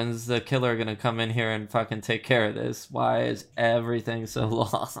right, when's the killer going to come in here and fucking take care of this? Why is everything so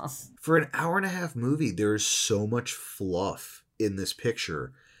long? For an 1.5-hour movie, there is so much fluff in this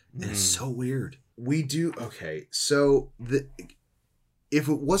picture. And it's so weird. Okay, so if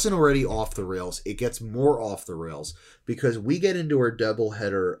it wasn't already off the rails, it gets more off the rails because we get into our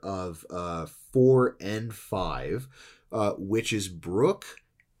doubleheader of 4 and 5, which is Brooke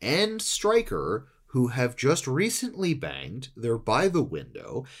and Stryker, who have just recently banged. They're by the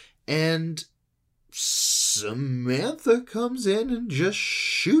window, and Samantha comes in and just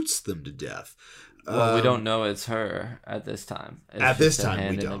shoots them to death. Well, we don't know it's her at this time. At this time,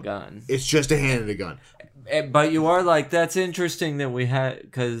 we don't. A gun. It's just a hand and a gun. But you are like, that's interesting that we had,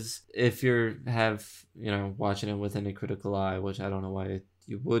 because if you're watching it with any critical eye, which I don't know why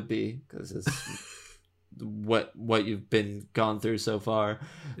you would be, because it's what you've been gone through so far.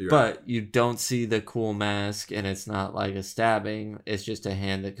 But you don't see the cool mask, and it's not like a stabbing. It's just a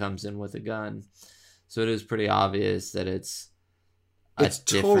hand that comes in with a gun. So it is pretty obvious that it's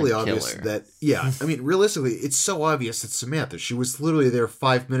totally obvious that, yeah, I mean, realistically, it's so obvious it's Samantha. She was literally there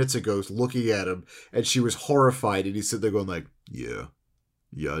 5 minutes ago looking at him, and she was horrified, and he stood there going like, yeah,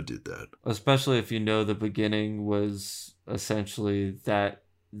 I did that. Especially if you know the beginning was essentially that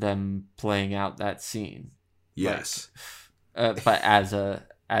them playing out that scene. Yes. Like, but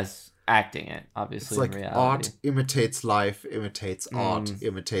as acting it, obviously, it's like in reality. Art imitates life, imitates art,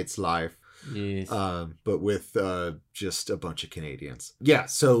 imitates life. Yes. But with just a bunch of Canadians. Yeah,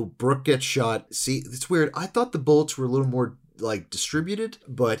 so Brooke gets shot. See, it's weird. I thought the bullets were a little more like distributed,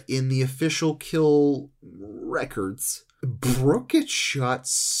 but in the official kill records, Brooke gets shot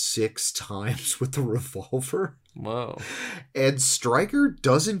 6 times with the revolver. Whoa. And Stryker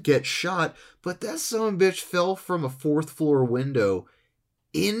doesn't get shot, but that son of a bitch fell from a 4th floor window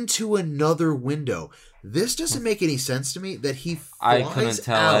into another window. This doesn't make any sense to me that he flies I couldn't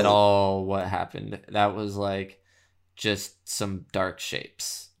tell out. At all what happened. That was like just some dark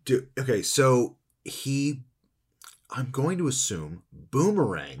shapes. Dude, okay, so I'm going to assume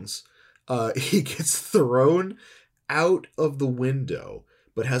boomerangs. He gets thrown out of the window,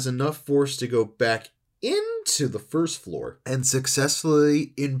 but has enough force to go back into the 1st floor and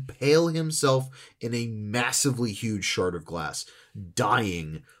successfully impale himself in a massively huge shard of glass,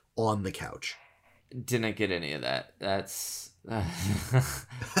 dying on the couch. Didn't get any of that. That's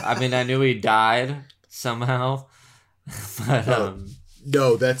I mean, I knew he died somehow, but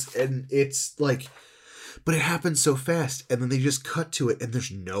no, it's like But it happens so fast, and then they just cut to it, and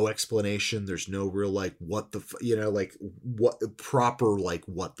there's no explanation. There's no real, like, what the, like, what proper, like,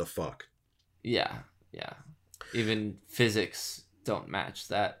 what the fuck. Yeah. Even physics don't match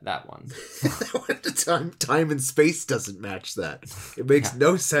that one. Time and space doesn't match that. It makes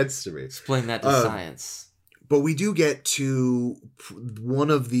no sense to me. Explain that to science. But we do get to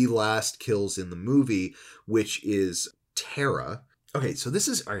one of the last kills in the movie, which is Tara. Okay, so this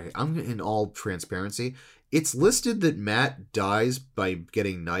is... All right, I'm in all transparency. It's listed that Matt dies by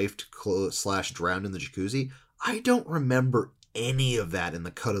getting knifed / drowned in the jacuzzi. I don't remember any of that in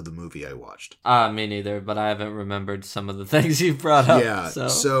the cut of the movie I watched. Me neither, but I haven't remembered some of the things you brought up. Yeah,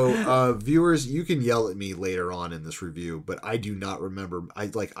 so viewers, you can yell at me later on in this review, but I do not remember. I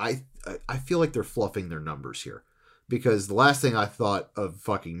feel like they're fluffing their numbers here, because the last thing I thought of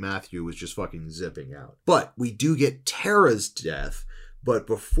fucking Matthew was just fucking zipping out. But we do get Tara's death, but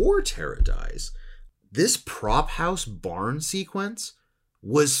before Tara dies, this prop house barn sequence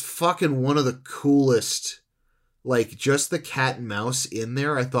was fucking one of the coolest. Like, just the cat and mouse in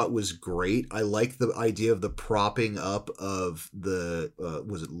there, I thought was great. I like the idea of the propping up of the,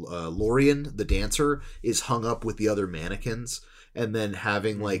 Lorian, the dancer, is hung up with the other mannequins. And then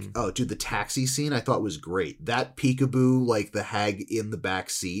having, like, the taxi scene I thought was great. That peekaboo, like, the hag in the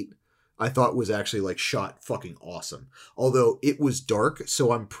back seat, I thought was actually, like, shot fucking awesome. Although it was dark,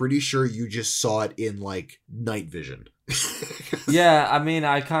 so I'm pretty sure you just saw it in, like, night vision. Yeah, I mean,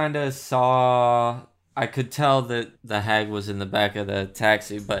 I kind of saw... I could tell that the hag was in the back of the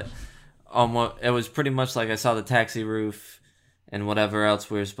taxi, but it was pretty much like I saw the taxi roof and whatever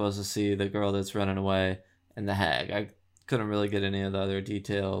else we were supposed to see, the girl that's running away and the hag. I couldn't really get any of the other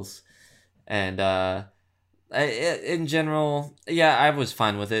details. And in general, yeah, I was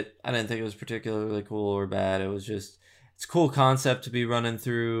fine with it. I didn't think it was particularly cool or bad. It was just, it's a cool concept to be running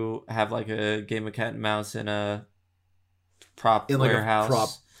through, have like a game of cat and mouse in a prop warehouse. Like a prop.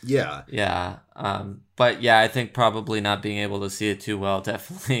 Yeah. Yeah. But yeah, I think probably not being able to see it too well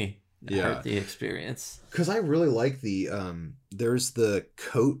definitely hurt the experience. Because I really like the, there's the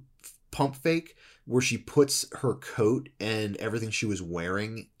coat pump fake where she puts her coat and everything she was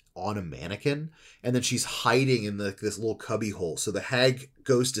wearing on a mannequin, and then she's hiding in this little cubby hole. So the hag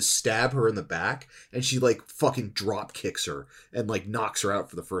goes to stab her in the back, and she like fucking drop kicks her and like knocks her out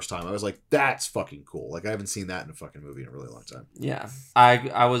for the first time. I was like, that's fucking cool. Like, I haven't seen that in a fucking movie in a really long time. Yeah,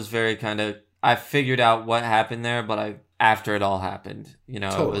 I was very I figured out what happened there, but after it all happened,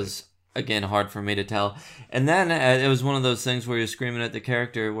 totally. It was again hard for me to tell. And then it was one of those things where you're screaming at the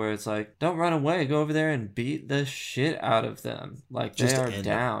character where it's like, don't run away, go over there and beat the shit out of them. Like, they are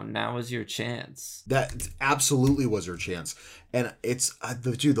down. Now is your chance. That absolutely was her chance. And it's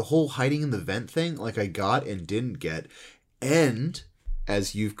the whole hiding in the vent thing, like, I got and didn't get. And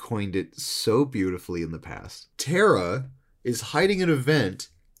as you've coined it so beautifully in the past, Tara is hiding in a vent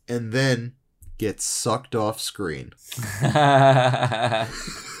and then gets sucked off screen.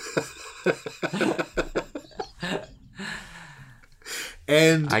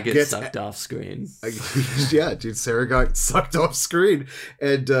 And I get sucked off screen. Yeah, dude, Sarah got sucked off screen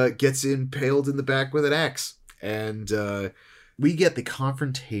and gets impaled in the back with an axe. And we get the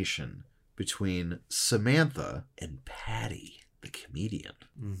confrontation between Samantha and Patty, the comedian.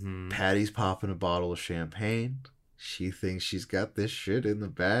 Mm-hmm. Patty's popping a bottle of champagne. She thinks she's got this shit in the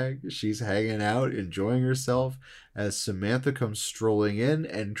bag. She's hanging out, enjoying herself, as Samantha comes strolling in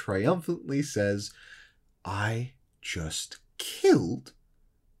and triumphantly says, I just killed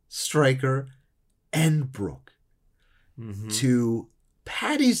Stryker and Brooke. Mm-hmm. To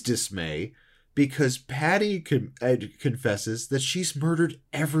Patty's dismay, because Patty confesses that she's murdered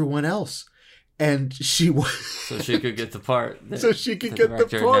everyone else. And she was... So she could get the part. So she could get the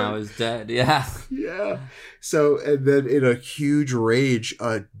part. Now is dead, yeah. Yeah. So, and then in a huge rage,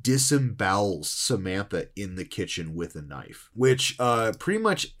 disembowels Samantha in the kitchen with a knife. Which pretty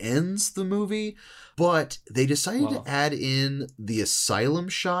much ends the movie. But they decided to add in the asylum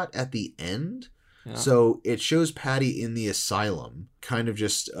shot at the end. Yeah. So it shows Patty in the asylum. Kind of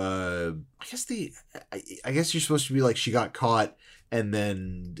just... I guess you're supposed to be like, she got caught... And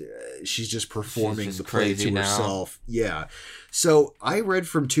then she's just performing the play to herself. Yeah. So I read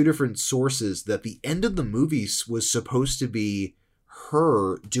from two different sources that the end of the movie was supposed to be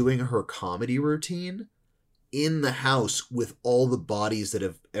her doing her comedy routine in the house with all the bodies that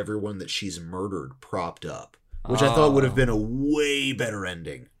have everyone that she's murdered propped up, which I thought would have been a way better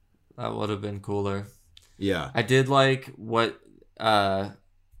ending. That would have been cooler. Yeah. I did like what a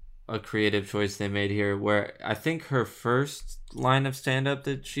creative choice they made here, where I think her first line of stand-up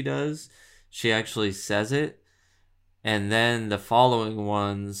that she does, she actually says it, and then the following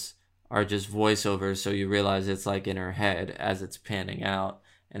ones are just voiceovers, so you realize it's like in her head as it's panning out.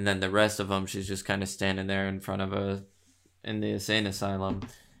 And then the rest of them, she's just kind of standing there in front of in the insane asylum.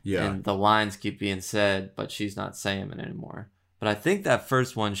 Yeah. And the lines keep being said, but she's not saying it anymore. But I think that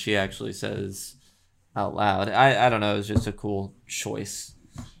first one she actually says out loud. I don't know. It was just a cool choice.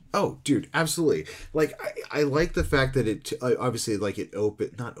 Oh, dude, absolutely. Like, I like the fact that it, obviously, like, it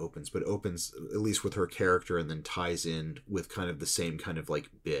opens, at least with her character, and then ties in with kind of the same kind of, like,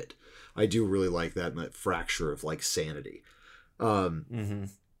 bit. I do really like that, and that fracture of, like, sanity. Yeah,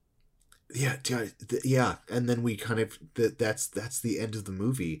 yeah, and then we kind of, that's the end of the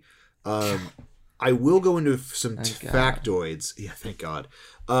movie. I will go into some factoids. Yeah, thank God.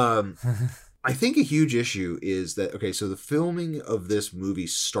 I think a huge issue is that, okay, so the filming of this movie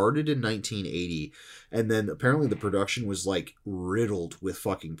started in 1980, and then apparently the production was, like, riddled with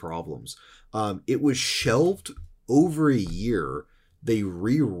fucking problems. It was shelved over a year. They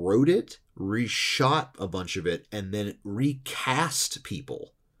rewrote it, reshot a bunch of it, and then recast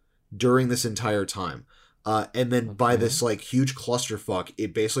people during this entire time. And then by this, like, huge clusterfuck,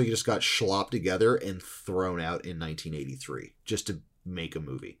 it basically just got slopped together and thrown out in 1983 just to make a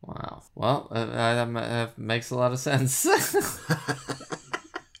movie. Wow. Well, that makes a lot of sense.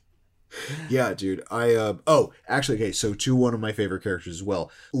 Yeah, dude. Actually, okay, so to one of my favorite characters as well.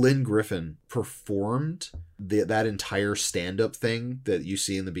 Lynn Griffin performed that entire stand-up thing that you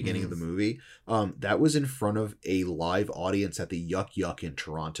see in the beginning of the movie. That was in front of a live audience at the Yuk Yuk in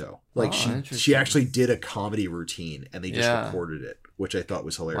Toronto. Like, she actually did a comedy routine, and they just recorded it, which I thought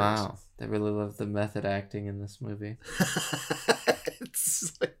was hilarious. Wow. They really love the method acting in this movie.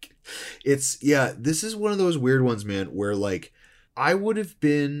 This is one of those weird ones, man, where, like, I would have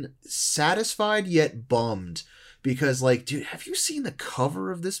been satisfied yet bummed because, like, dude, have you seen the cover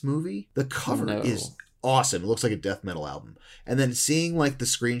of this movie? The cover is awesome. It looks like a death metal album. And then seeing, like, the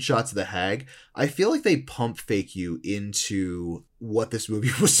screenshots of the hag, I feel like they pump fake you into what this movie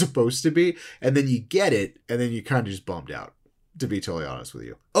was supposed to be, and then you get it, and then you kind of just bummed out, to be totally honest with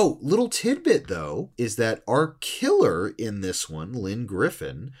you. Oh, little tidbit, though, is that our killer in this one, Lynn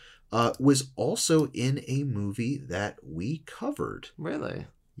Griffin, was also in a movie that we covered. Really?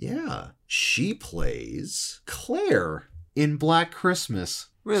 Yeah. She plays Claire in Black Christmas.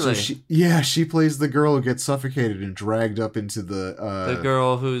 Really? So she plays the girl who gets suffocated and dragged up into the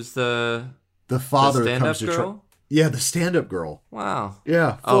girl who's the father the comes to girl? Yeah, the stand-up girl. Wow.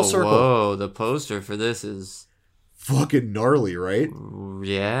 Yeah, full circle. Whoa, the poster for this is fucking gnarly, right?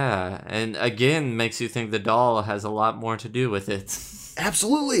 Yeah, and again makes you think the doll has a lot more to do with it.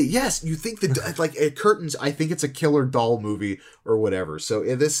 Absolutely, yes. You think that, like, at Curtains, I think it's a killer doll movie or whatever. So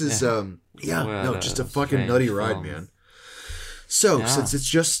this is, just a fucking nutty ride, man. So since it's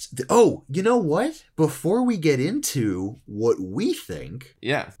just, you know what? Before we get into what we think,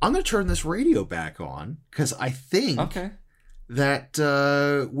 I'm gonna turn this radio back on because I think that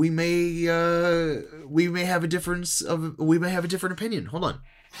we may have a different opinion. Hold on.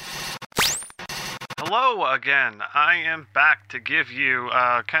 Hello again. I am back to give you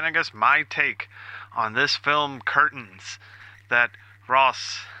my take on this film Curtains that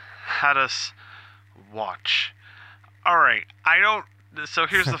Ross had us watch. Alright, so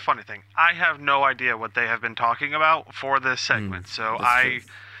here's the funny thing. I have no idea what they have been talking about for this segment, so I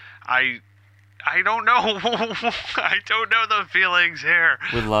don't know. I don't know the feelings here.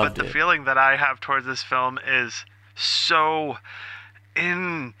 But the feeling that I have towards this film is so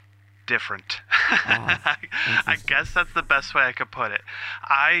indifferent. I guess that's the best way I could put it.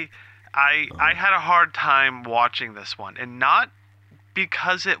 I had a hard time watching this one, and not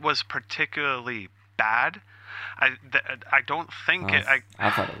because it was particularly bad. I don't think it. I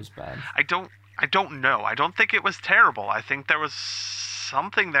thought it was bad. I don't know. I don't think it was terrible. I think there was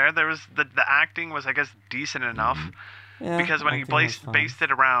something there. There was the acting was, I guess, decent enough. Because when he based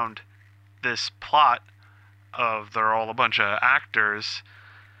it around this plot of they're all a bunch of actors,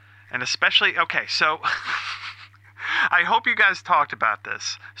 and especially so I hope you guys talked about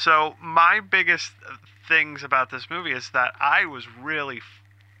this. So my biggest things about this movie is that I was really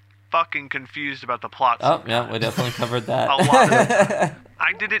fucking confused about the plot. Oh, yeah, we definitely covered that. A lot of it.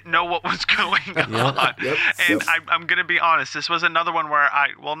 I didn't know what was going on. And I'm going to be honest, this was another one where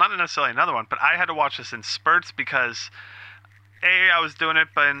not necessarily another one, but I had to watch this in spurts because I was doing it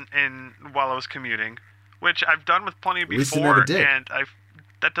while I was commuting, which I've done with plenty before, and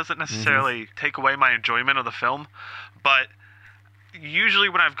that doesn't necessarily take away my enjoyment of the film, but usually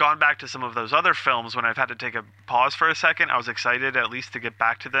when I've gone back to some of those other films, when I've had to take a pause for a second, I was excited at least to get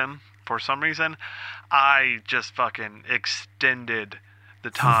back to them for some reason. I just fucking extended the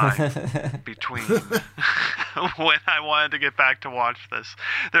time between when I wanted to get back to watch this.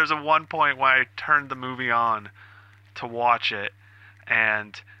 There's a one point where I turned the movie on to watch it,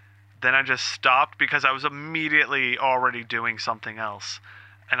 and then I just stopped because I was immediately already doing something else.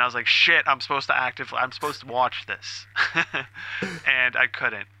 And I was like, shit, I'm supposed to watch this. And I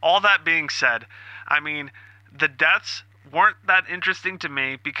couldn't. All that being said, I mean, the deaths weren't that interesting to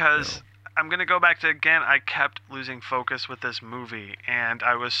me because I'm going to go back to, again, I kept losing focus with this movie. And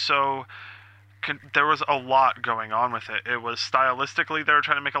I was so... there was a lot going on with it. It was stylistically, they were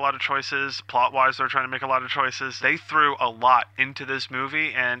trying to make a lot of choices. Plot-wise, they were trying to make a lot of choices. They threw a lot into this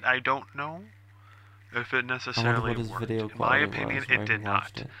movie, and I don't know if it necessarily worked. In my opinion, it did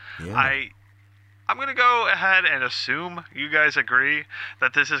not. Yeah. I'm going to go ahead and assume you guys agree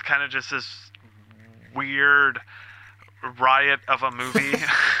that this is kind of just this weird riot of a movie.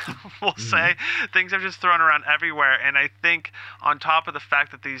 We'll say things are just thrown around everywhere, and I think on top of the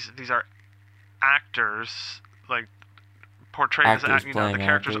fact that these are actors, like portrayed as the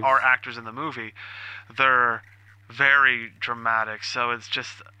characters are actors in the movie, they're very dramatic. So it's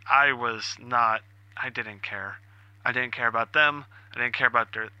just I didn't care. I didn't care about them. I didn't care about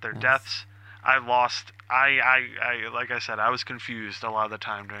their deaths. I like I said, I was confused a lot of the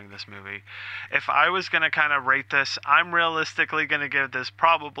time during this movie. If I was going to kind of rate this, I'm realistically going to give this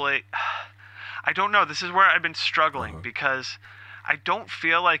probably, I don't know. This is where I've been struggling because I don't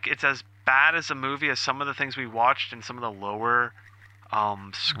feel like it's as bad as a movie as some of the things we watched and some of the lower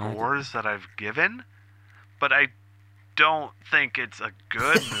scores that I've given. But I don't think it's a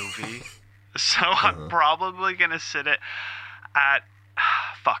good movie. So I'm probably going to sit it at...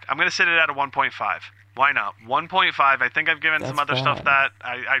 I'm going to sit it at a 1.5. Why not? 1.5. I think I've given some other stuff that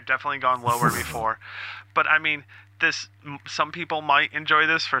I've definitely gone lower before. But, I mean, some people might enjoy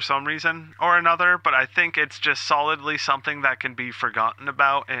this for some reason or another, but I think it's just solidly something that can be forgotten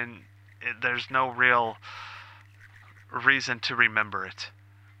about, and there's no real reason to remember it.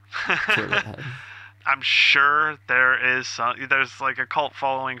 I'm sure there's like a cult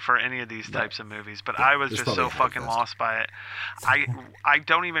following for any of these types of movies, but I was just so fucking lost by it. I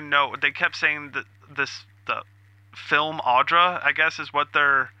don't even know. They kept saying that the film Audra, I guess, is what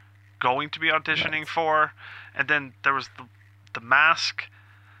they're going to be auditioning for, and then there was the Mask.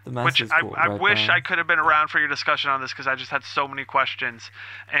 Which I wish I could have been around for your discussion on this because I just had so many questions,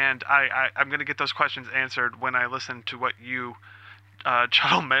 and I'm going to get those questions answered when I listen to what you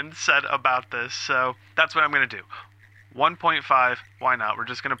gentlemen said about this. So that's what I'm going to do. 1.5. Why not? We're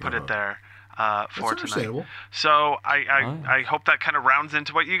just going to put it there for tonight. So I hope that kind of rounds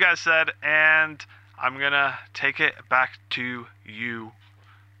into what you guys said, and I'm going to take it back to you.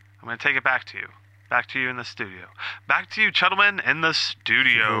 Back to you in the studio. Back to you, gentlemen, in the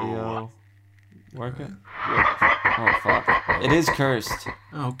studio. Working? Oh, fuck. It is cursed.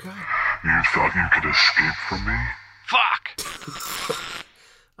 Oh, God. You thought you could escape from me? Fuck!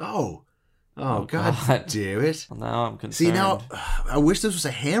 Oh, God damn it. Well, now I'm concerned. See, now, I wish this was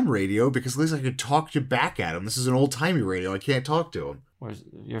a ham radio because at least I could talk you back at him. This is an old-timey radio. I can't talk to him.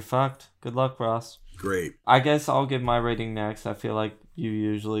 You're fucked. Good luck, Ross. Great. I guess I'll give my rating next. I feel like you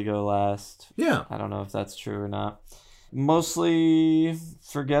usually go last. Yeah. I don't know if that's true or not. Mostly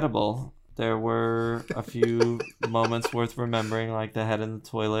forgettable. There were a few moments worth remembering, like the head in the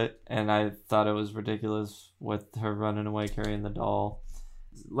toilet, and I thought it was ridiculous with her running away carrying the doll.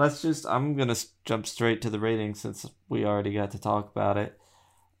 I'm going to jump straight to the rating since we already got to talk about it.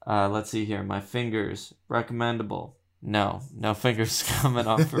 Let's see here. My fingers. Recommendable. No fingers coming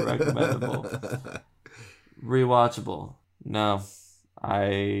off for recommendable. Rewatchable. No.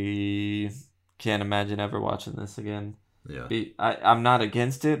 I can't imagine ever watching this again. Yeah. I'm not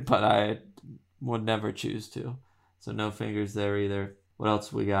against it, but I would never choose to. So no fingers there either. What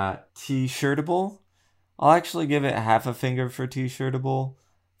else we got? T-shirtable. I'll actually give it half a finger for T-shirtable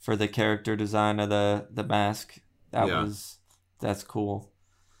for the character design of the mask. That's cool.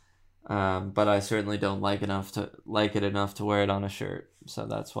 But I certainly don't like it enough to wear it on a shirt. So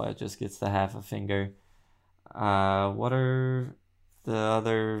that's why it just gets the half a finger. What are the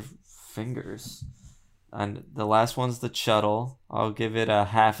other fingers? And the last one's the chuttle. I'll give it a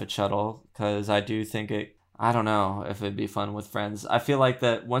half a chuttle because I do think I don't know if it'd be fun with friends. I feel like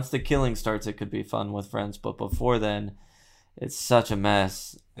that once the killing starts, it could be fun with friends, but before then, it's such a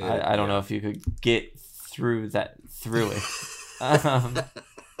mess. I don't know if you could get through it.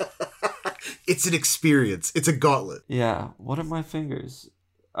 It's an experience. It's a gauntlet. Yeah. What are my fingers?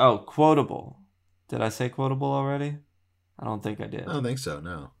 Oh, quotable. Did I say quotable already? I don't think I did. I don't think so,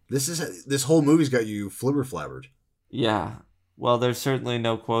 no. This whole movie's got you flibber-flabbered. Yeah. Well, there's certainly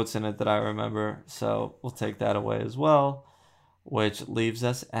no quotes in it that I remember, so we'll take that away as well, which leaves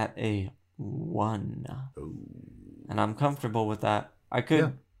us at a 1. Ooh. And I'm comfortable with that. I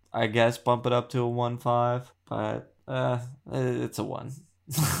could, I guess, bump it up to a 1.5, but it's a 1.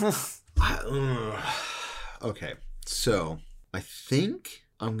 Okay, so I think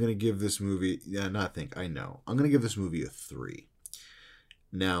I'm going to give this movie... Yeah, not think, I know. I'm going to give this movie a 3.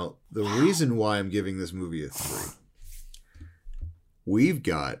 Now, the reason why I'm giving this movie a 3... We've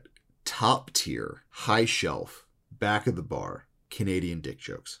got top tier, high shelf, back of the bar, Canadian dick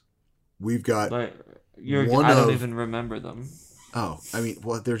jokes. We've got I don't even remember them. Oh, I mean,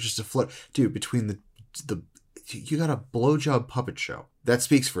 well, they're just a float. Dude, between the you got a blowjob puppet show. That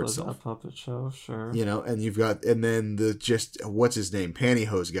speaks for itself. Blowjob puppet show, sure. And then what's his name?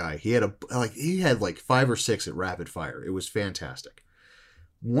 Pantyhose guy. He had like 5 or 6 at rapid fire. It was fantastic.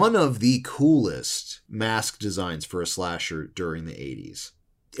 One of the coolest mask designs for a slasher during the 80s.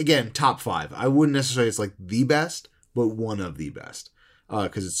 Again, top 5. I wouldn't necessarily say it's like the best, but one of the best.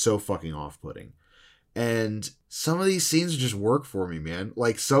 Because it's so fucking off-putting. And some of these scenes just work for me, man.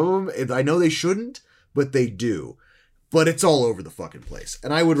 Like, some of them, I know they shouldn't, but they do. But it's all over the fucking place.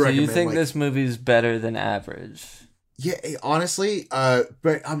 And I would recommend... So you think this movie's better than average? Yeah, honestly,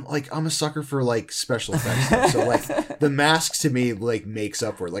 but I'm a sucker for like special effects stuff. So like the mask to me like makes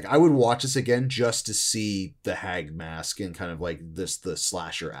up for it. Like I would watch this again just to see the hag mask and kind of like the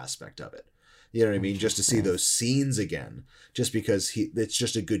slasher aspect of it. You know what I mean? Just to see those scenes again, just because it's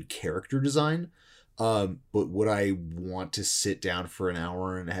just a good character design. But would I want to sit down for an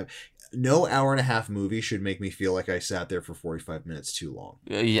hour and a half? No hour-and-a-half movie should make me feel like I sat there for 45 minutes too long.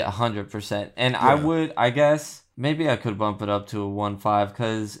 Yeah, 100%. And yeah. I guess, maybe I could bump it up to a 1.5,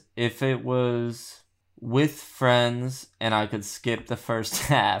 because if it was with friends and I could skip the first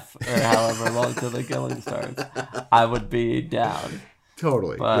half, or however long till the killing starts, I would be down.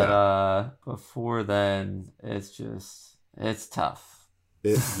 Totally. But before then, it's tough.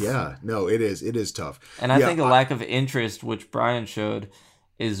 It is tough. And I think a lack of interest, which Brian showed,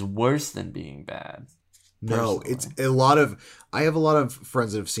 is worse than being bad. No, it's a lot of... I have a lot of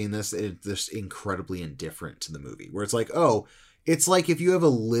friends that have seen this, and it's just incredibly indifferent to the movie. Where it's like, oh, it's like if you have a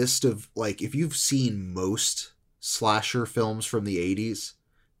list of... Like, if you've seen most slasher films from the 80s,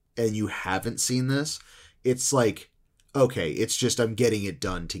 and you haven't seen this, it's like, okay, it's just I'm getting it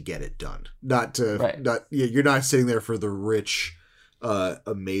done to get it done. You're not sitting there for the rich...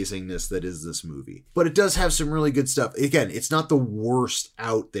 amazingness that is this movie. But it does have some really good stuff. Again, it's not the worst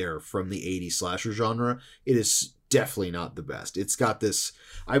out there from the 80s slasher genre. It is definitely not the best. It's got this,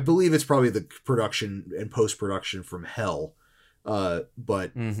 I believe it's probably the production and post-production from hell.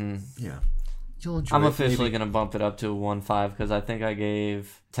 But yeah, you'll enjoy I'm it. officially going to bump it up to a 1.5 because I think I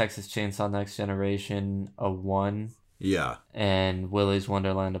gave Texas Chainsaw Next Generation a 1. Yeah. And Willy's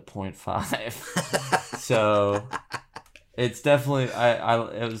Wonderland a 0.5. So... It's definitely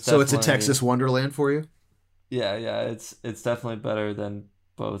So it's a Texas Wonderland for you? Yeah, it's definitely better than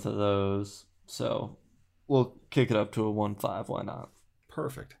both of those. So we'll kick it up to a 1.5. Why not?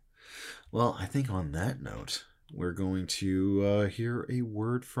 Perfect. Well, I think on that note, we're going to hear a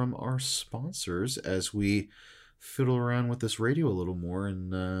word from our sponsors as we fiddle around with this radio a little more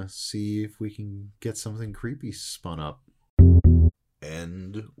and see if we can get something creepy spun up.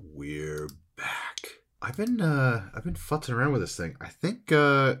 And we're back. I've been futzing around with this thing. I think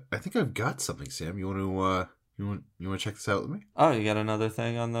I've got something, Sam. You want to check this out with me? Oh, you got another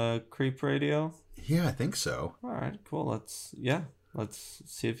thing on the Creep Radio? Yeah, I think so. All right, cool. Let's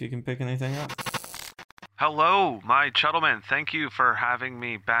see if you can pick anything up. Hello, my Chuttleman. Thank you for having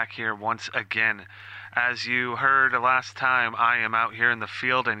me back here once again. As you heard last time, I am out here in the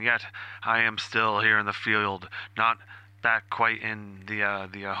field, and yet I am still here in the field, not back quite in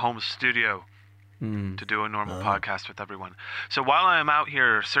the home studio. To do a normal podcast with everyone. So while I'm out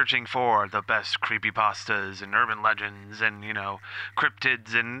here searching for the best creepypastas and urban legends and,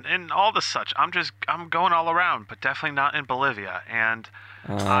 cryptids and all the such, I'm going all around, but definitely not in Bolivia. And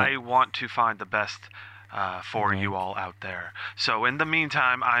I want to find the best for you all out there. So in the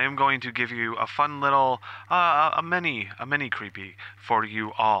meantime, I am going to give you a fun little, a mini creepy for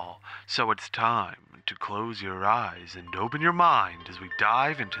you all. So it's time to close your eyes and open your mind as we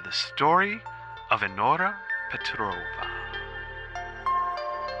dive into the story of Enora Petrova.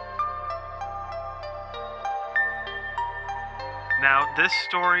 Now, this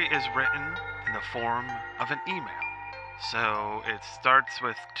story is written in the form of an email. So it starts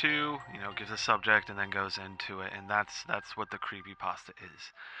with 2, gives a subject and then goes into it, and that's what the creepypasta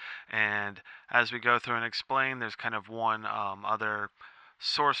is. And as we go through and explain, there's kind of one other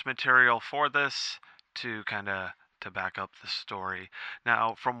source material for this to back up the story.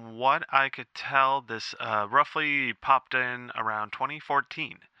 Now, from what I could tell, this roughly popped in around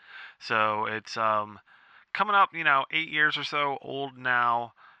 2014. So it's coming up, 8 years or so old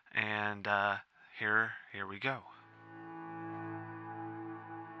now, and here we go.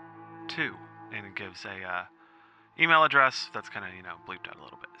 2, and it gives a email address that's kind of, bleeped out a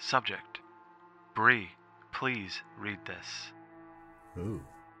little bit. Subject: Bree, please read this. Ooh.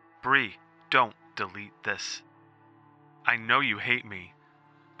 Bree, don't delete this. I know you hate me,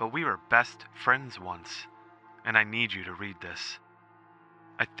 but we were best friends once, and I need you to read this.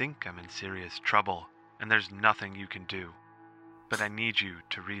 I think I'm in serious trouble, and there's nothing you can do, but I need you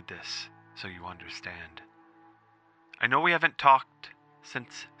to read this so you understand. I know we haven't talked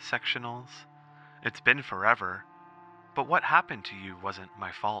since sectionals. It's been forever, but what happened to you wasn't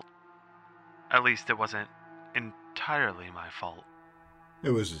my fault. At least it wasn't entirely my fault.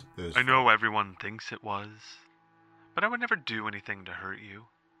 It was I know everyone thinks it was, but I would never do anything to hurt you.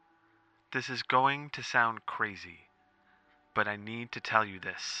 This is going to sound crazy, but I need to tell you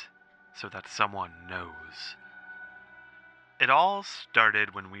this so that someone knows. It all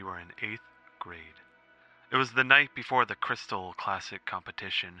started when we were in 8th grade. It was the night before the Crystal Classic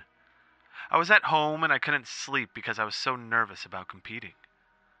competition. I was at home and I couldn't sleep because I was so nervous about competing.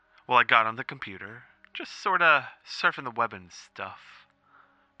 Well, I got on the computer, just sorta surfing the web and stuff,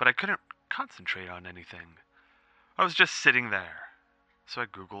 but I couldn't concentrate on anything. I was just sitting there, so I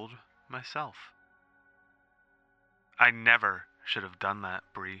Googled myself. I never should have done that,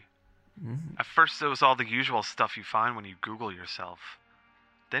 Bree. At first it was all the usual stuff you find when you Google yourself.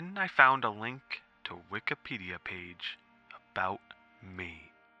 Then I found a link to a Wikipedia page about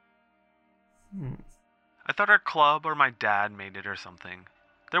me. I thought our club or my dad made it or something.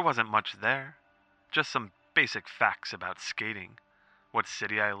 There wasn't much there. Just some basic facts about skating, what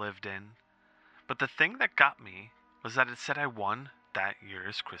city I lived in. But the thing that got me was that it said I won that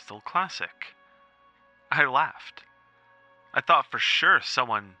year's Crystal Classic. I laughed. I thought for sure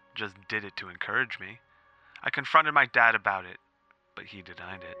someone just did it to encourage me. I confronted my dad about it, but he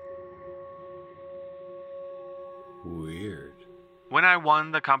denied it. Weird. When I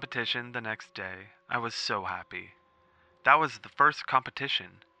won the competition the next day, I was so happy. That was the first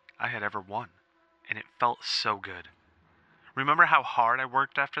competition I had ever won, and it felt so good. Remember how hard I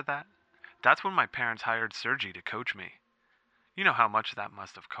worked after that? That's when my parents hired Sergi to coach me. You know how much that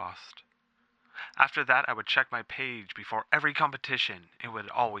must have cost. After that, I would check my page before every competition. It would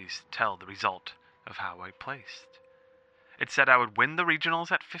always tell the result of how I placed. It said I would win the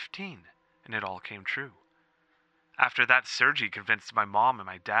regionals at 15, and it all came true. After that, Sergi convinced my mom and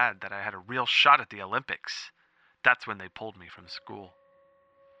my dad that I had a real shot at the Olympics. That's when they pulled me from school.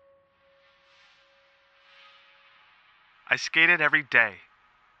 I skated every day,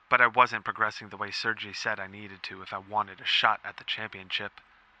 but I wasn't progressing the way Sergi said I needed to if I wanted a shot at the championship.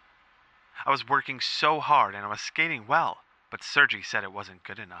 I was working so hard and I was skating well, but Sergi said it wasn't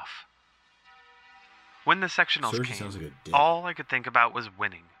good enough. When the sectionals Sergi came, sounds like a dick. all I could think about was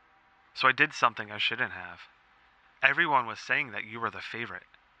winning. So I did something I shouldn't have. Everyone was saying that you were the favorite,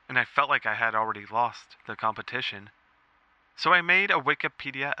 and I felt like I had already lost the competition. So I made a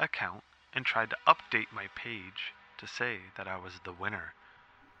Wikipedia account and tried to update my page to say that I was the winner.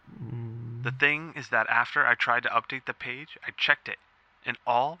 The thing is that after I tried to update the page, I checked it, and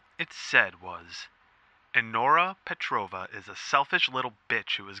all it said was, Enora Petrova is a selfish little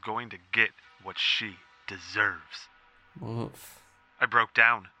bitch who is going to get what she deserves. Oof. I broke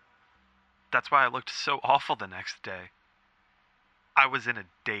down. That's why I looked so awful the next day. I was in a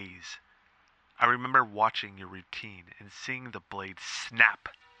daze. I remember watching your routine and seeing the blade snap.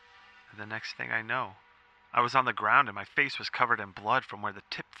 And the next thing I know, I was on the ground and my face was covered in blood from where the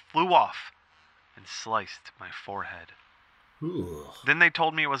tip flew off and sliced my forehead. Ooh. Then they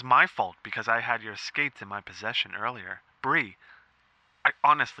told me it was my fault because I had your skates in my possession earlier. Bree, I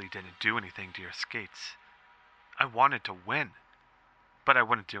honestly didn't do anything to your skates. I wanted to win, but I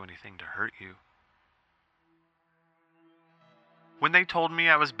wouldn't do anything to hurt you. When they told me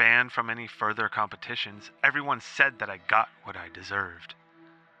I was banned from any further competitions, everyone said that I got what I deserved.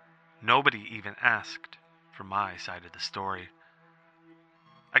 Nobody even asked for my side of the story.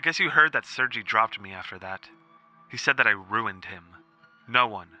 I guess you heard that Sergi dropped me after that. He said that I ruined him. No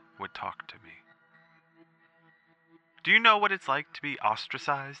one would talk to me. Do you know what it's like to be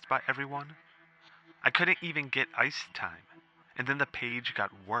ostracized by everyone? I couldn't even get ice time, and then the page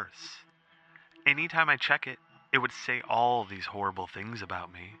got worse. Anytime I check it, it would say all these horrible things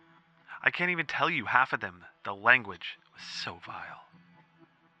about me. I can't even tell you half of them. The language was so vile.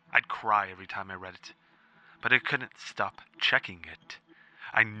 I'd cry every time I read it, but I couldn't stop checking it.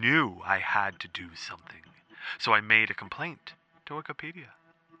 I knew I had to do something, so I made a complaint to Wikipedia.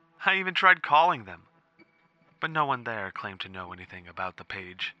 I even tried calling them, but no one there claimed to know anything about the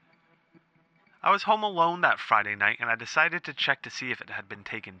page. I was home alone that Friday night, and I decided to check to see if it had been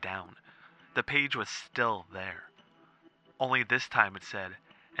taken down. The page was still there. Only this time it said,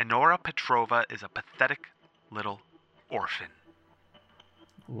 Enora Petrova is a pathetic little orphan.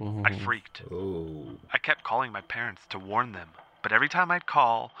 Ooh. I freaked. Oh. I kept calling my parents to warn them, but every time I'd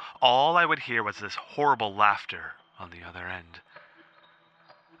call, all I would hear was this horrible laughter on the other end.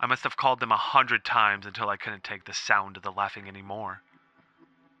 I must have called them 100 times until I couldn't take the sound of the laughing anymore.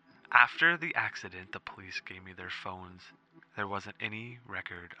 After the accident, the police gave me their phones. There wasn't any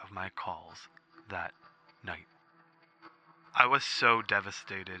record of my calls that night. I was so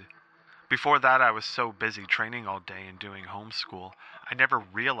devastated. Before that, I was so busy training all day and doing homeschool, I never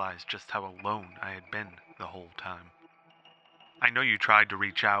realized just how alone I had been the whole time. I know you tried to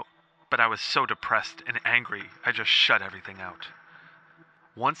reach out, but I was so depressed and angry, I just shut everything out.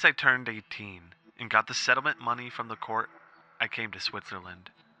 Once I turned 18 and got the settlement money from the court, I came to Switzerland.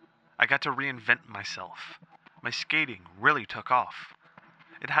 I got to reinvent myself. My skating really took off.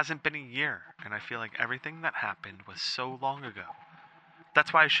 It hasn't been a year, and I feel like everything that happened was so long ago.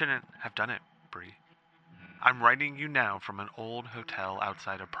 That's why I shouldn't have done it, Bree. I'm writing you now from an old hotel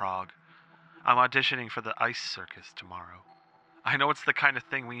outside of Prague. I'm auditioning for the ice circus tomorrow. I know it's the kind of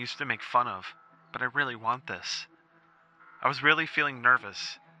thing we used to make fun of, but I really want this. I was really feeling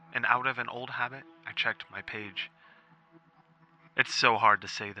nervous, and out of an old habit, I checked my page. It's so hard to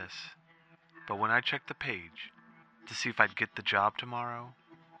say this, but when I checked the page to see if I'd get the job tomorrow,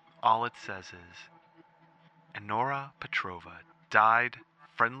 all it says is, Enora Petrova died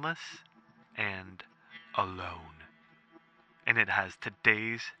friendless and alone. And it has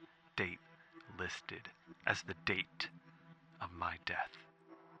today's date listed as the date of my death.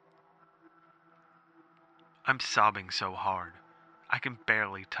 I'm sobbing so hard. I can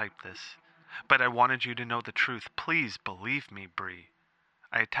barely type this. But I wanted you to know the truth. Please believe me, Bree.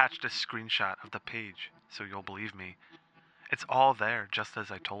 I attached a screenshot of the page, so you'll believe me. It's all there, just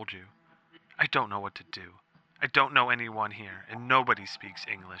as I told you. I don't know what to do. I don't know anyone here, and nobody speaks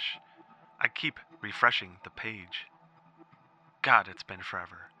English. I keep refreshing the page. God, it's been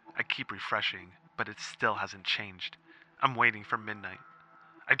forever. I keep refreshing, but it still hasn't changed. I'm waiting for midnight.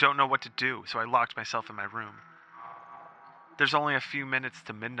 I don't know what to do, so I locked myself in my room. There's only a few minutes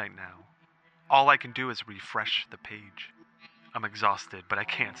to midnight now. All I can do is refresh the page. I'm exhausted, but I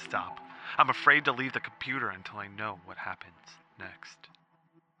can't stop. I'm afraid to leave the computer until I know what happens next.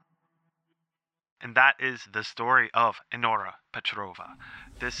 And that is the story of Enora Petrova.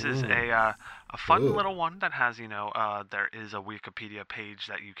 This is a fun little one that has, there is a Wikipedia page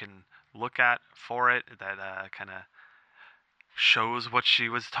that you can look at for it that kind of shows what she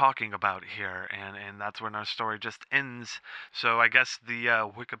was talking about here. And that's when our story just ends. So I guess the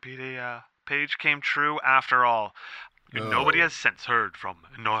Wikipedia page came true after all. Nobody has since heard from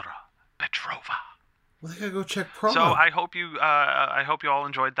Enora Petrova. Well, I gotta go check Prague. So I hope you all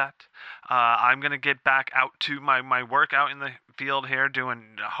enjoyed that. I'm gonna get back out to my work out in the field here,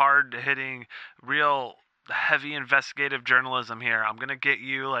 doing hard-hitting, real heavy investigative journalism here. I'm gonna get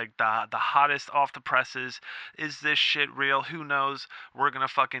you like the hottest off the presses. Is this shit real? Who knows? We're gonna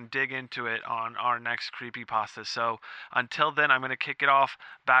fucking dig into it on our next creepypasta. So until then, I'm gonna kick it off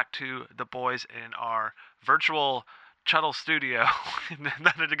back to the boys in our virtual Chuttle Studio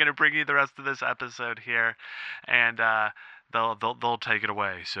that are going to bring you the rest of this episode here, and they'll take it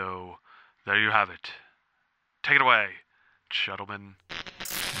away. So there you have it. Take it away, Chuttleman.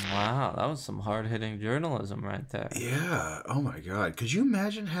 Wow, that was some hard-hitting journalism right there. Yeah. Oh my God. Could you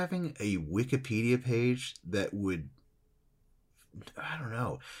imagine having a Wikipedia page that would, I don't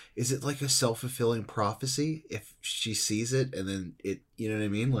know, is it like a self-fulfilling prophecy if she sees it and then it, you know what I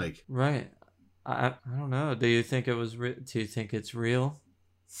mean? Like, right. I don't know. Do you think it was? Do you think it's real?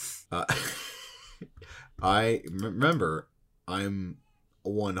 I remember I'm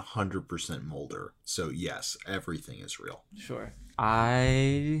 100% Mulder, so yes, everything is real. Sure.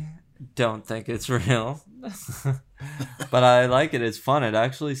 I don't think it's real, but I like it. It's fun. It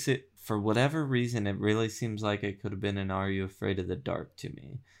actually, for whatever reason, it really seems like it could have been an "Are You Afraid of the Dark" to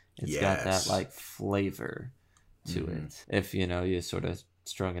me. It's got that like flavor to it. If you sort of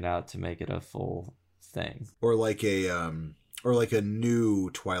strung it out to make it a full thing, or like a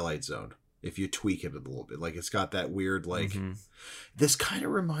new Twilight Zone if you tweak it a little bit. Like it's got that weird like this kind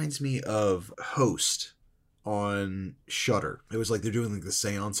of reminds me of Host on Shudder. It was like they're doing like the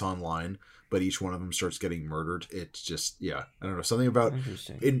seance online, but each one of them starts getting murdered. It's just I don't know, something about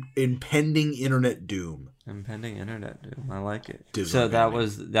impending internet doom. Impending internet doom. I like it. Disney so that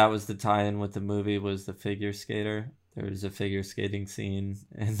was the tie-in with the movie, was the figure skater There was a figure skating scene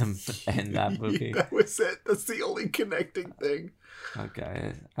in that movie. That was it. That's the only connecting thing.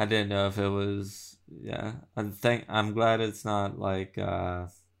 Okay, I didn't know if it was. Yeah, I'm glad it's not like I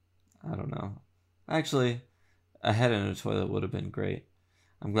don't know. Actually, a head in a toilet would have been great.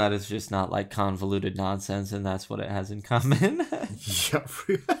 I'm glad it's just not like convoluted nonsense, and that's what it has in common. Yeah,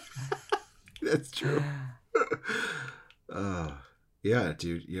 that's true. Yeah,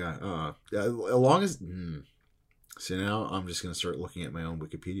 dude. Yeah. As long as. So now I'm just gonna start looking at my own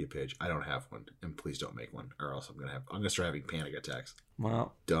Wikipedia page. I don't have one, and please don't make one, or else I'm gonna start having panic attacks.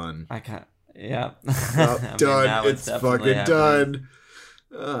 Well, done. I can't. Yeah. Done. It's fucking happening. Done.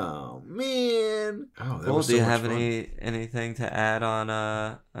 Oh man. Oh, that was so do you much have fun. anything to add on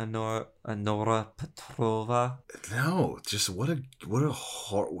Nora Petrova? No, just what an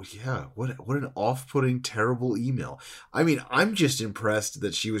off-putting, terrible email. I mean, I'm just impressed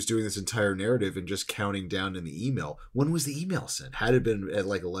that she was doing this entire narrative and just counting down in the email. When was the email sent? Had it been at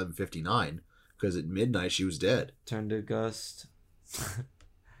like 11:59, because at midnight she was dead. Turned to a ghost.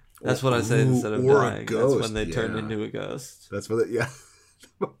 That's what I say instead of dying. That's when they turned into a ghost. That's what.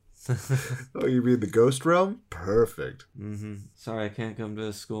 Oh, you mean the ghost realm? Perfect. Mm-hmm. Sorry, I can't come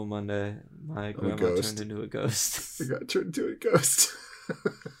to school Monday. My grandma turned into a ghost. I got turned into a ghost.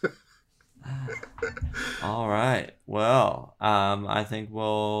 All right. Well, I think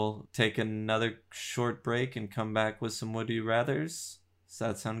we'll take another short break and come back with some Would You Rathers. Does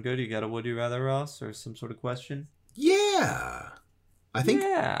that sound good? You got a Would You Rather, Ross, or some sort of question? Yeah. I think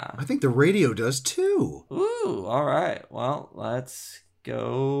the radio does too. Ooh, all right. Well, let's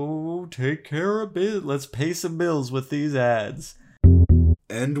go take care of it. Let's pay some bills with these ads.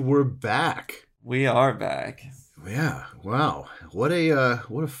 And we're back. We are back. Yeah. Wow. What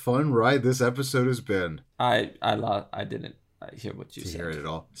a fun ride this episode has been. I didn't hear what you said. Hear it at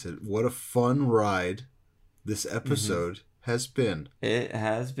all. I said, what a fun ride this episode has been. It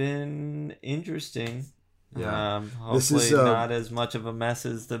has been interesting. Yeah. Hopefully this is not as much of a mess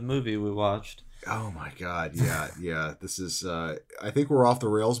as the movie we watched. Oh my god, yeah. This is I think we're off the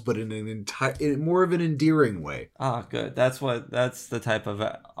rails, but in more of an endearing way. Ah, good. That's the type of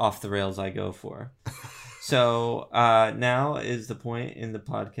off the rails I go for. So now is the point in the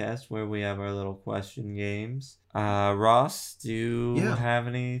podcast where we have our little question games. Ross, do you have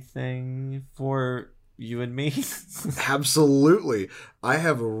anything for you and me? Absolutely. I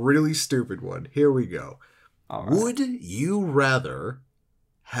have a really stupid one. Here we go. All right. Would you rather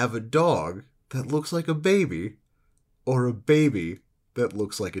have a dog that looks like a baby or a baby that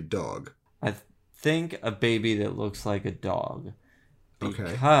looks like a dog? I think a baby that looks like a dog.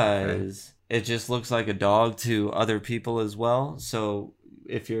 Because it just looks like a dog to other people as well. So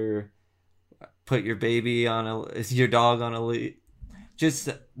if you're put your dog on a leash, just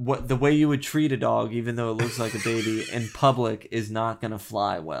the way you would treat a dog, even though it looks like a baby in public, is not going to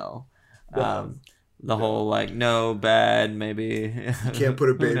fly well. Whole no, bad, maybe. You can't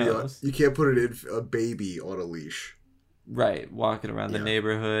put a baby on. You can't put a baby on a leash. Right, walking around the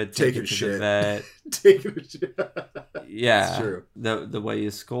neighborhood, taking shit. The vet. Taking a shit. Yeah, it's true. The way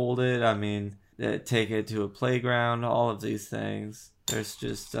you scold it. I mean, take it to a playground. All of these things. There's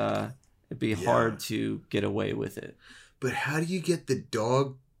just it'd be hard to get away with it. But how do you get the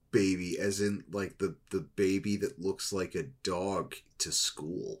dog baby, as in like the baby that looks like a dog, to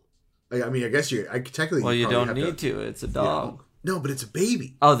school? I mean, I guess technically. Well, you don't need to. It's a dog. Yeah. No, but it's a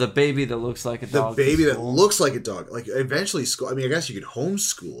baby. Oh, the baby that looks like a dog. The baby that looks like a dog. Like eventually, school. I mean, I guess you could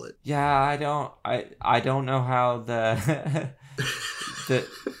homeschool it. Yeah, I don't know how the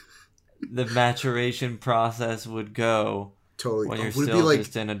maturation process would go. Totally. When you're still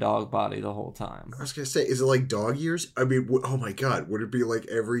just in a dog body the whole time. I was gonna say, is it like dog years? I mean, oh my god, would it be like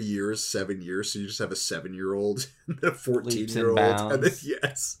every year is 7 years? So you just have a 7-year-old and a 14-year-old, and then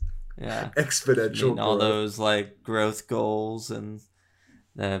yeah, exponential. All those like growth goals and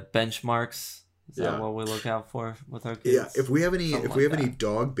the benchmarks. Is that what we look out for with our kids? Yeah, if we have any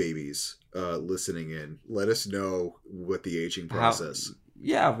dog babies listening in, let us know what the aging process.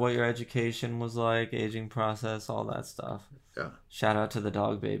 What your education was like, aging process, all that stuff. Yeah. Shout out to the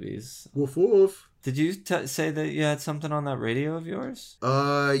dog babies. Woof woof. Did you say that you had something on that radio of yours?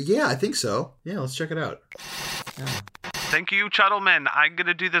 Yeah, I think so. Yeah, let's check it out. Yeah. Thank you, Chuddleman. I'm going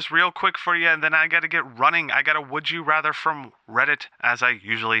to do this real quick for you, and then I got to get running. I got a Would You Rather from Reddit, as I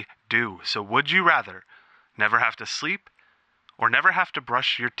usually do. So would you rather never have to sleep or never have to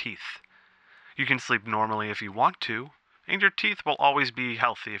brush your teeth? You can sleep normally if you want to, and your teeth will always be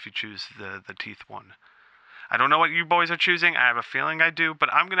healthy if you choose the teeth one. I don't know what you boys are choosing. I have a feeling I do,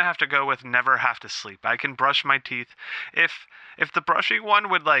 but I'm going to have to go with never have to sleep. I can brush my teeth. If the brushing one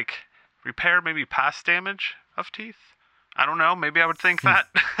would, repair maybe past damage of teeth. I don't know. Maybe I would think that.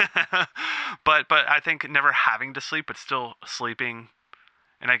 but I think never having to sleep, but still sleeping,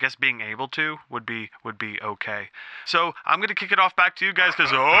 and I guess being able to would be okay. So I'm gonna kick it off back to you guys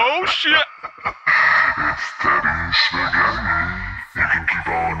because oh shit! It's Teddy Spaghetti. You can keep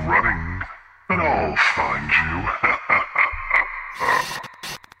on running, and I'll find you.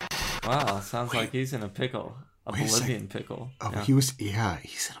 Wow, sounds like he's in a pickle. Oblivion pickle. Oh, yeah.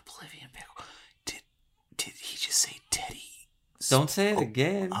 He's in Oblivion pickle. Did he just say Teddy? Don't say it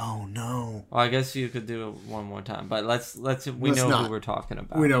again. Oh no. Well, I guess you could do it one more time, but let's who we're talking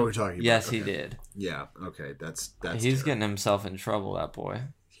about. We know who we're talking about. Yes, okay. He did. Yeah. Okay. That's. He's terrible. Getting himself in trouble. That boy.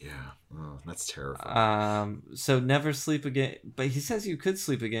 Yeah. Oh, that's terrifying. So never sleep again. But he says you could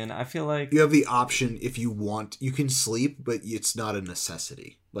sleep again. I feel like you have the option if you want. You can sleep, but it's not a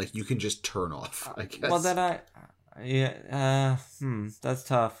necessity. Like you can just turn off. I guess. Well, then that's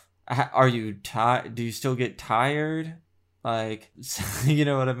tough. Are you tired? Do you still get tired? Like, you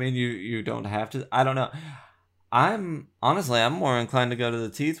know what I mean? You don't have to. I don't know. I'm more inclined to go to the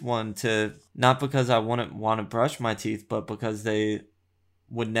teeth one not because I wouldn't want to brush my teeth, but because they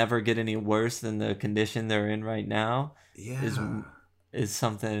would never get any worse than the condition they're in right now. Yeah. Is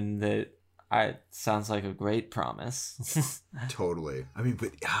something that sounds like a great promise. Totally. I mean,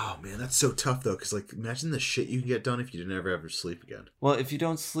 but oh man, that's so tough though, because like imagine the shit you can get done if you didn't ever sleep again. Well, if you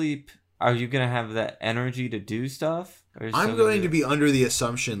don't sleep, are you gonna have that energy to do stuff? I'm going to be under the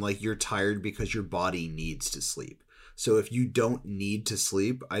assumption like you're tired because your body needs to sleep. So if you don't need to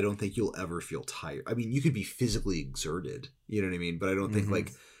sleep, I don't think you'll ever feel tired. I mean, you could be physically exerted, you know what I mean? But I don't think I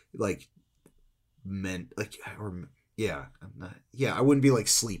wouldn't be like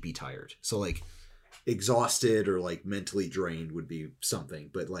sleepy tired. So like exhausted or like mentally drained would be something,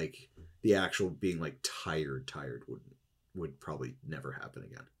 but like the actual being like tired would probably never happen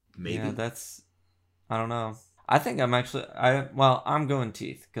again. Maybe. Yeah, I don't know. I think I'm going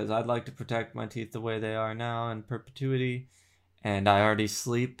teeth because I'd like to protect my teeth the way they are now in perpetuity, and I already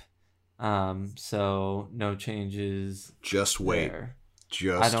sleep, so no changes. Just wait. There.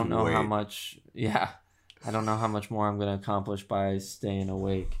 I don't know how much. Yeah, I don't know how much more I'm going to accomplish by staying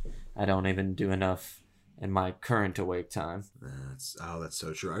awake. I don't even do enough in my current awake time. That's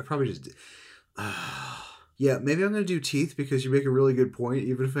so true. I probably just. Yeah, maybe I'm going to do teeth because you make a really good point.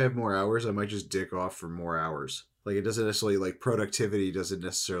 Even if I have more hours, I might just dick off for more hours. Like, it doesn't necessarily, like, productivity doesn't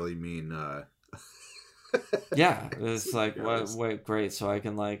necessarily mean, Yeah, it's like, wait, great, so I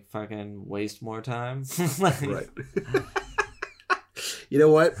can, like, fucking waste more time? Right. You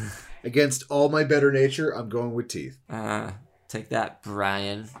know what? Against all my better nature, I'm going with teeth. Take that,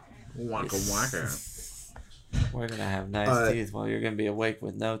 Brian. Waka waka. We're going to have nice teeth while you're going to be awake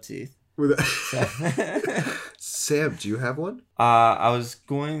with no teeth. Sam, do you have one? I was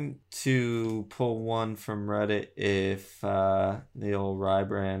going to pull one from Reddit if the old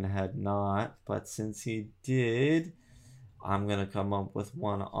Rybran had not, but since he did, I'm going to come up with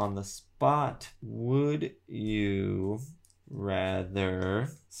one on the spot. Would you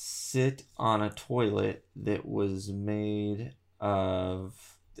rather sit on a toilet that was made of...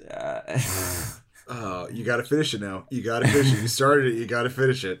 Oh, you got to finish it now. You got to finish it. You started it. You got to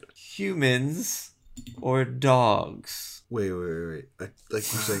finish it. Humans or dogs? Wait. Like you're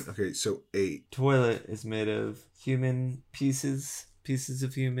saying, okay, so a toilet is made of human pieces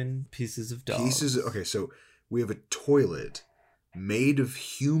of human, pieces of dog. Okay, so we have a toilet made of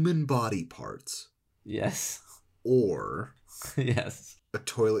human body parts. Yes. Or yes. A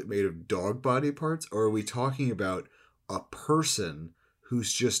toilet made of dog body parts? Or are we talking about a person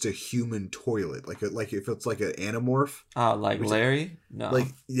who's just a human toilet, like if it's like an anamorph. Oh, like Larry? No. Like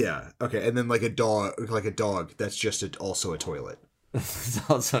yeah, okay, and then like a dog that's just also a toilet. It's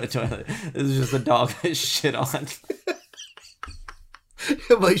also a toilet. This is just a dog I shit on.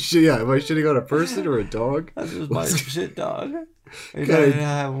 Am I shitting on a person or a dog? That's just my shit dog. Are you going to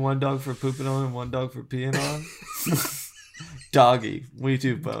have one dog for pooping on and one dog for peeing on? Doggy. We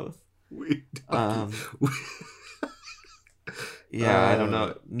do both. Yeah, I don't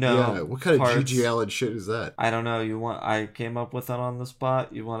know. No. Yeah, what kind of G.G. Allen shit is that? I don't know. I came up with that on the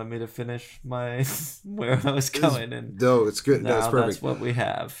spot. You wanted me to finish my where I was going, and no, it's good. That's perfect. That's what we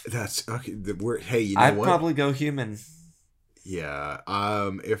have. That's okay. Hey, you know I'd what? probably go human. Yeah.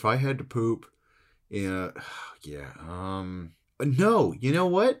 If I had to poop, no. You know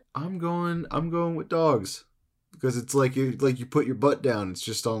what? I'm going with dogs. Because it's like you put your butt down, it's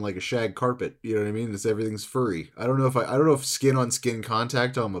just on like a shag carpet. You know what I mean? Everything's furry. I don't know if skin on skin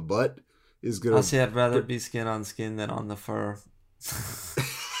contact on my butt is gonna. I'll say I'd rather be skin on skin than on the fur.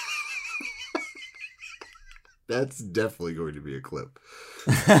 That's definitely going to be a clip.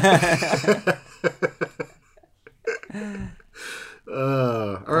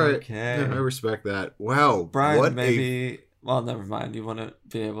 All right. Okay. Yeah, I respect that. Wow. Brian, well, never mind. You want to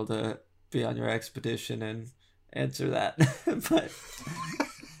be able to be on your expedition and answer that. But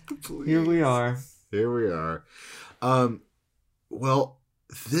here we are. Here we are. Well,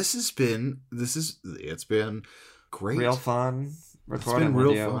 it's been great. Real fun recording it's been real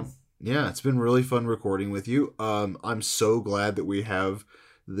with you. Fun. Yeah, it's been really fun recording with you. I'm so glad that we have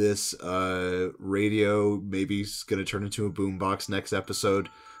this radio, maybe it's going to turn into a boombox next episode,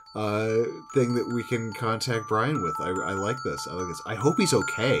 thing that we can contact Brian with. I like this. I hope he's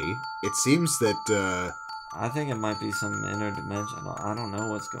okay. It seems that... I think it might be some interdimensional. I don't know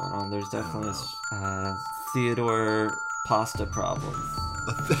what's going on. There's definitely a Theodore pasta problem.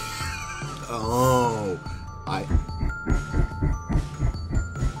 Oh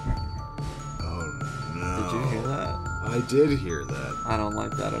no. Did you hear that? I did hear that. I don't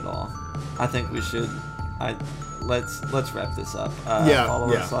like that at all. I think we should... Let's wrap this up.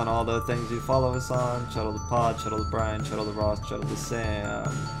 Follow us on all the things you follow us on. Shuttle the Pod, Shuttle the Brian, Shuttle the Ross, Shuttle the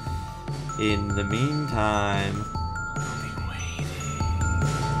Sam. In the meantime...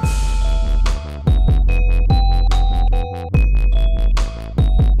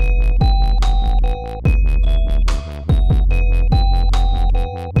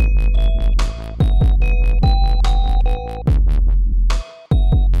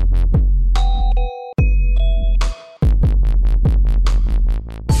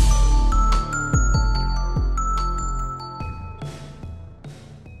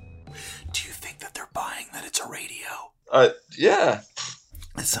 Yeah.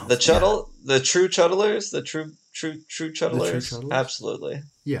 The true chuttlers, the true chuttlers. Absolutely.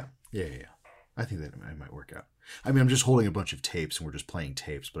 Yeah. I think that might work out. I mean, I'm just holding a bunch of tapes and we're just playing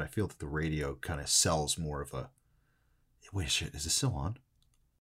tapes, but I feel that the radio kind of sells more of a... Wait, shit, is this still on?